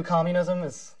Corruption is the New Communism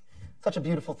is such a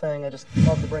beautiful thing. I just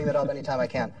love to bring that up anytime I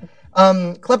can.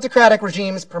 Kleptocratic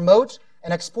regimes promote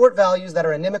and export values that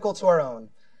are inimical to our own.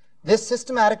 This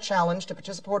systematic challenge to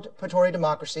participatory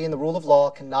democracy and the rule of law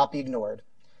cannot be ignored.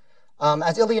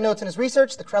 As Ilya notes in his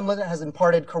research, the Kremlin has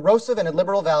imparted corrosive and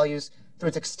illiberal values through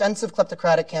its extensive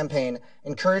kleptocratic campaign,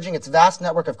 encouraging its vast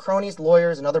network of cronies,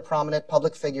 lawyers, and other prominent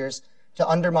public figures to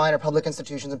undermine our public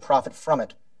institutions and profit from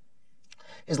it.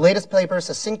 His latest paper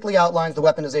succinctly outlines the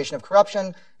weaponization of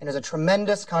corruption and is a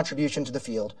tremendous contribution to the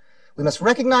field. We must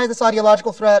recognize this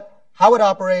ideological threat, how it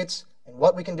operates, and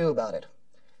what we can do about it.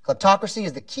 Kleptocracy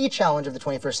is the key challenge of the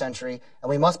 21st century, and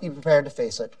we must be prepared to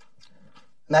face it.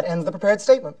 And that ends the prepared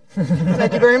statement.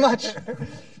 Thank you very much.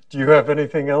 Do you have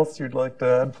anything else you'd like to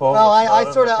add, Paul? Well, I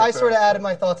sort of added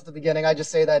my thoughts at the beginning. I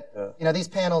just say that these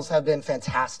panels have been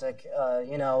fantastic.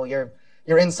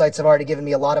 Your insights have already given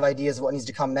me a lot of ideas of what needs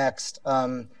to come next.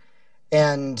 And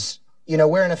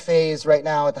we're in a phase right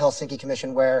now at the Helsinki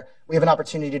Commission where we have an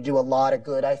opportunity to do a lot of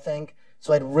good, I think.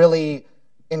 So I'd really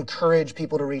encourage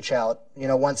people to reach out.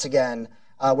 Once again,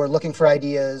 we're looking for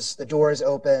ideas. The door is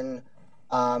open.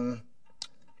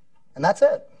 And that's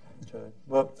it. Okay.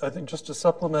 Well, I think just to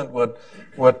supplement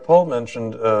what Paul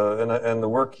mentioned, and the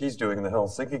work he's doing in the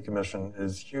Helsinki Commission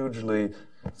is hugely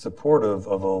supportive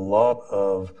of a lot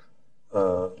of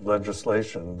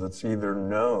legislation that's either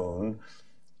known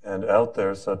and out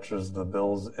there, such as the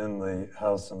bills in the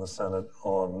House and the Senate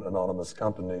on anonymous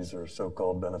companies or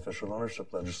so-called beneficial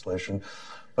ownership legislation.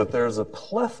 But there's a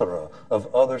plethora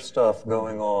of other stuff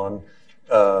going on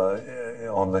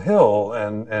the Hill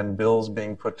and bills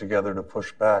being put together to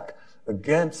push back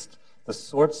against the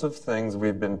sorts of things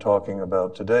we've been talking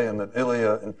about today and that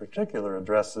Ilya in particular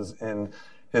addresses in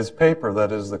his paper,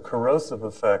 that is the corrosive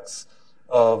effects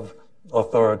of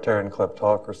authoritarian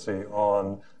kleptocracy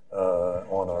on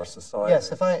our society.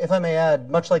 Yes, if I may add,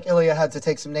 much like Ilya had to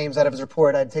take some names out of his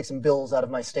report, I had to take some bills out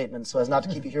of my statement so as not to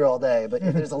keep you here all day. But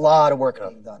there's a lot of work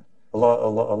being done. A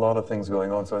lot of things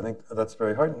going on, so I think that's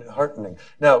very heartening.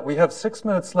 Now, we have 6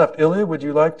 minutes left. Ilya, would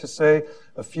you like to say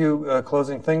a few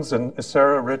closing things? And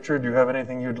Sarah, Richard, do you have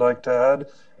anything you'd like to add?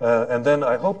 And then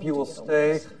I hope you will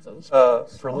stay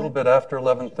for a little bit after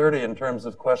 11:30 in terms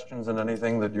of questions and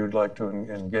anything that you'd like to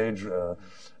engage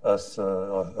us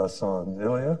on.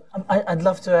 Ilya? I'd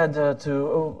love to add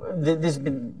there's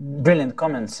been brilliant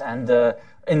comments and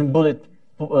in bullet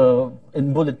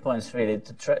points, really,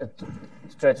 to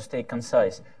try to stay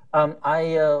concise.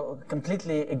 I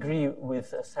completely agree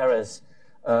with Sarah's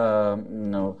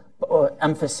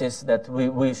emphasis that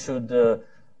we should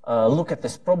look at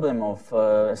this problem of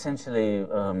essentially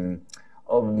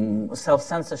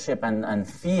self-censorship and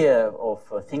fear of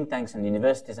think tanks and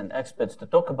universities and experts to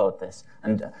talk about this.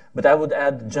 But I would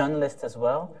add journalists as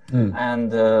well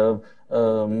and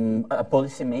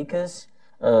policymakers,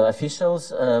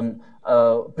 officials.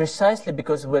 Precisely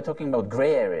because we're talking about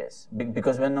gray areas,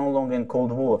 because we're no longer in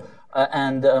Cold War.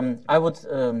 I would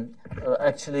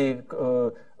actually,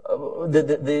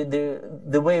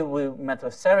 the way we met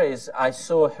with Sarah is I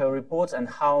saw her reports and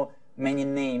how many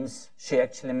names she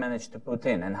actually managed to put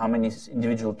in and how many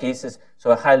individual cases.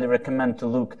 So I highly recommend to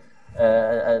look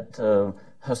at her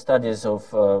studies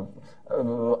of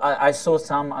I saw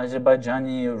some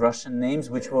Azerbaijani Russian names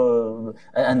which were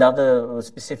and other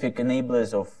specific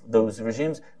enablers of those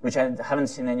regimes which I haven't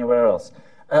seen anywhere else.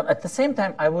 At the same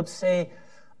time, I would say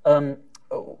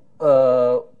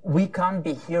we can't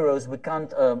be heroes. We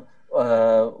can't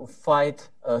fight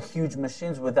huge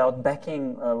machines without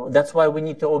backing. That's why we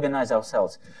need to organize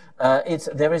ourselves.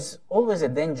 There is always a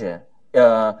danger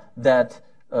that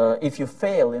if you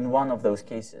fail in one of those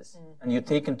cases and you're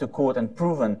taken to court and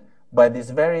proven by these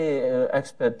very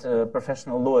expert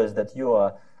professional lawyers that you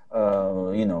are,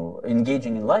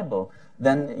 engaging in libel,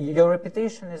 then your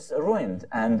reputation is ruined,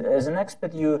 and as an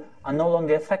expert, you are no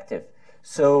longer effective.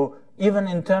 So even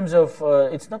in terms of,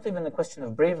 it's not even a question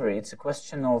of bravery; it's a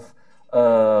question of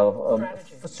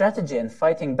strategy and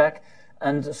fighting back.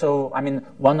 And so, I mean,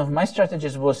 one of my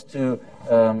strategies was to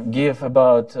give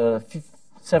about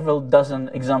several dozen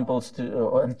examples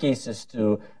and cases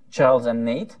to Charles and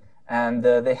Nate. And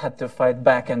they had to fight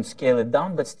back and scale it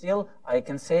down. But still, I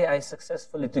can say I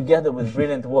successfully, together with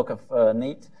brilliant work of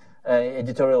Nate,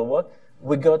 editorial work,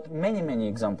 we got many, many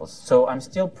examples. So I'm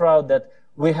still proud that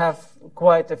we have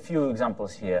quite a few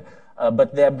examples here,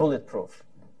 but they're bulletproof.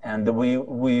 And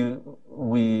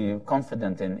we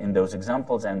confident in those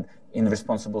examples and in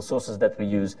responsible sources that we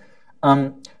use.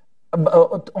 On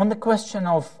the question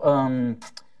of,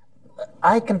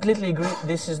 I completely agree,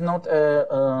 this is not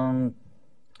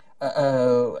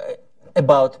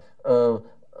about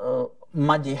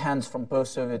muddy hands from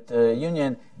post-Soviet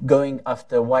Union going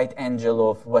after white angel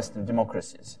of Western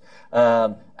democracies.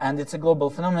 And it's a global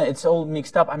phenomenon. It's all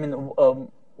mixed up. I mean,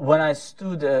 when I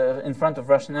stood in front of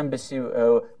Russian embassy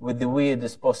with the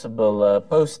weirdest possible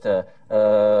poster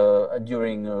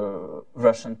during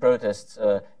Russian protests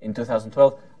in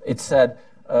 2012, it said,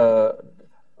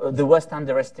 the West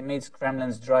underestimates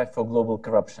Kremlin's drive for global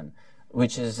corruption,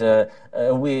 which is a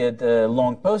weird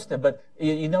long poster. But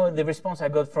the response I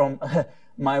got from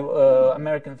my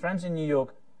American friends in New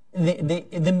York,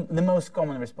 the most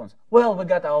common response, well, we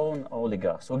got our own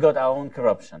oligarchs, we got our own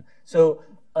corruption. So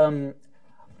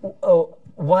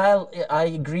while I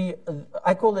agree,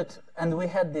 I call it, and we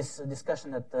had this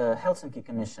discussion at the Helsinki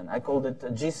Commission, I called it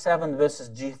G7 versus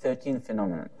G13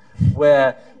 phenomenon,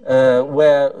 where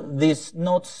these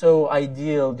not so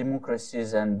ideal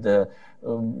democracies and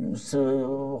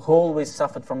always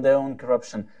suffered from their own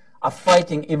corruption are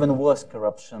fighting even worse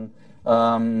corruption.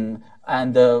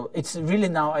 And it's really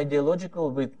now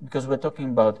ideological because we're talking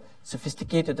about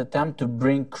sophisticated attempt to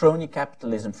bring crony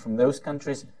capitalism from those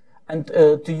countries and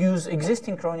to use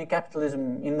existing crony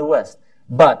capitalism in the West.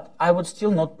 But I would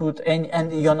still not put any,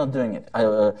 and you're not doing it,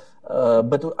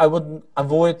 but I would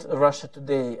avoid Russia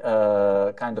Today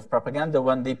kind of propaganda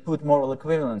when they put moral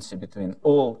equivalency between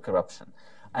all corruption.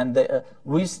 And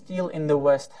we still in the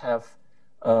West have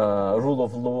rule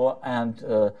of law, and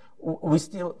we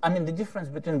still, I mean, the difference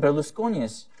between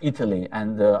Berlusconi's Italy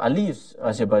and Aliyev's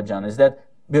Azerbaijan is that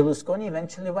Berlusconi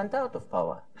eventually went out of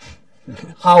power.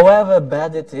 However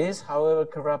bad it is, however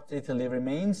corrupt Italy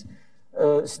remains,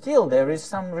 still there is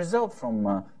some result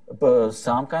from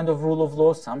some kind of rule of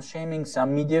law, some shaming,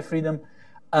 some media freedom.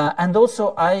 And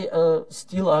also I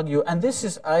still argue, and this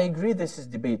is, I agree this is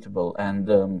debatable,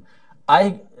 and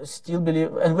I still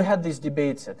believe, and we had these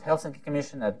debates at Helsinki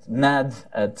Commission, at NAD,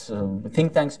 at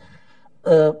think tanks.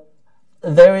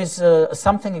 There is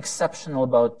something exceptional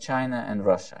about China and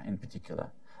Russia in particular.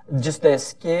 Just their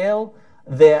scale,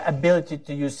 their ability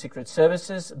to use secret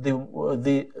services, the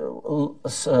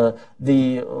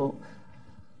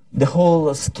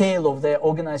whole scale of their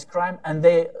organized crime, and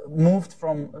they moved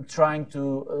from trying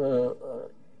to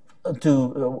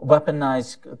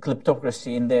weaponize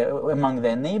kleptocracy among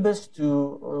their neighbors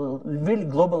to really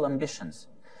global ambitions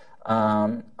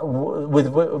with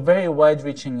very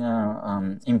wide-reaching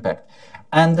impact.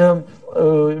 And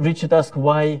Richard asked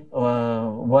why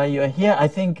you are here. I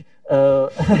think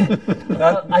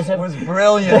that was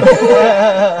brilliant.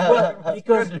 Well,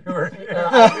 because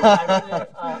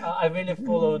I really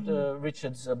followed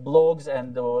Richard's blogs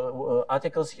and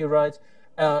articles he writes.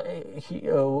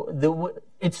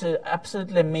 It's an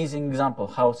absolutely amazing example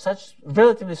how such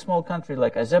relatively small country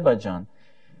like Azerbaijan,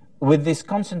 with this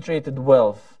concentrated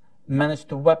wealth, managed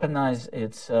to weaponize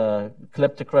its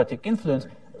kleptocratic influence.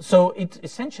 So it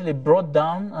essentially brought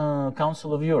down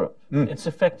Council of Europe. Its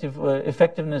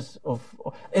effectiveness of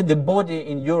the body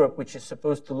in Europe, which is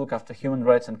supposed to look after human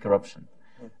rights and corruption.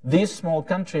 This small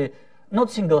country, not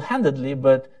single-handedly,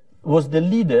 but was the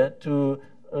leader to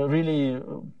really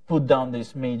put down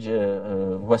this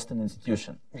major Western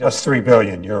institution. That's 3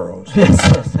 billion euros.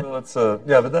 Yes. Well, it's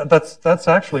but that's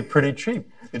actually pretty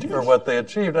cheap for what they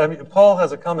achieved. I mean, Paul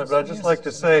has a comment, but I'd just like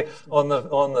to say on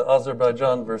the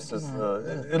Azerbaijan versus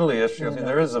Italy issue. I mean,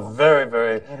 there is a very,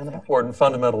 very important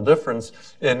fundamental difference.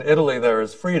 In Italy, there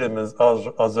is freedom. In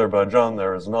Azerbaijan,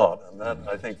 there is not, and that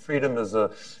I think freedom is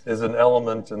an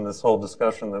element in this whole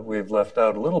discussion that we've left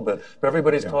out a little bit. But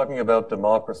everybody's talking about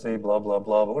democracy, blah blah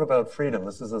blah. But what about freedom?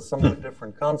 This is a somewhat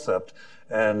different concept,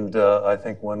 and I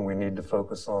think one we need to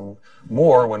focus on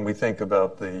more when we think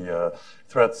about the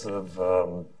threats of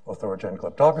authoritarian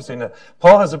kleptocracy. Now,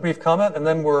 Paul has a brief comment, and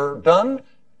then we're done.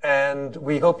 And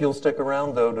we hope you'll stick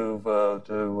around, though,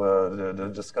 to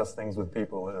discuss things with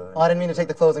people. I didn't mean to take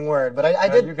the closing word, but I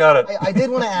did. You got it. I did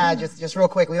want to add just real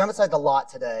quick. We've emphasized a lot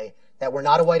today that we're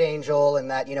not a white angel, and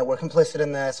that we're complicit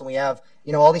in this, and we have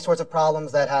all these sorts of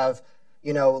problems that have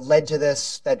led to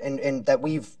this that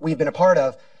we've been a part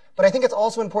of. But I think it's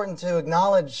also important to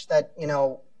acknowledge that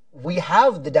we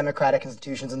have the democratic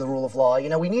institutions and the rule of law.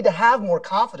 We need to have more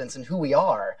confidence in who we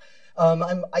are.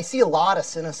 I see a lot of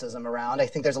cynicism around. I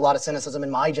think there's a lot of cynicism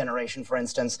in my generation, for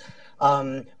instance,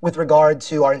 with regard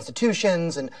to our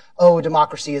institutions and,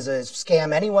 democracy is a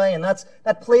scam anyway, and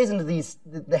that plays into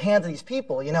the hands of these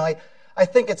people. I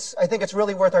think it's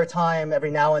really worth our time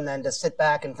every now and then to sit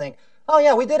back and think, oh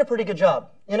yeah, we did a pretty good job.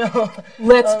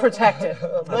 Let's protect it.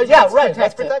 Let's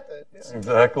protect it. Yeah.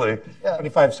 Exactly. Yeah.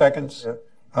 25 seconds.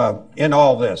 In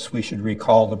all this, we should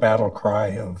recall the battle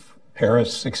cry of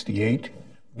Paris '68.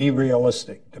 Be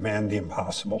realistic, demand the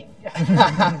impossible.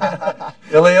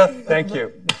 Ilya, thank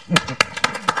you.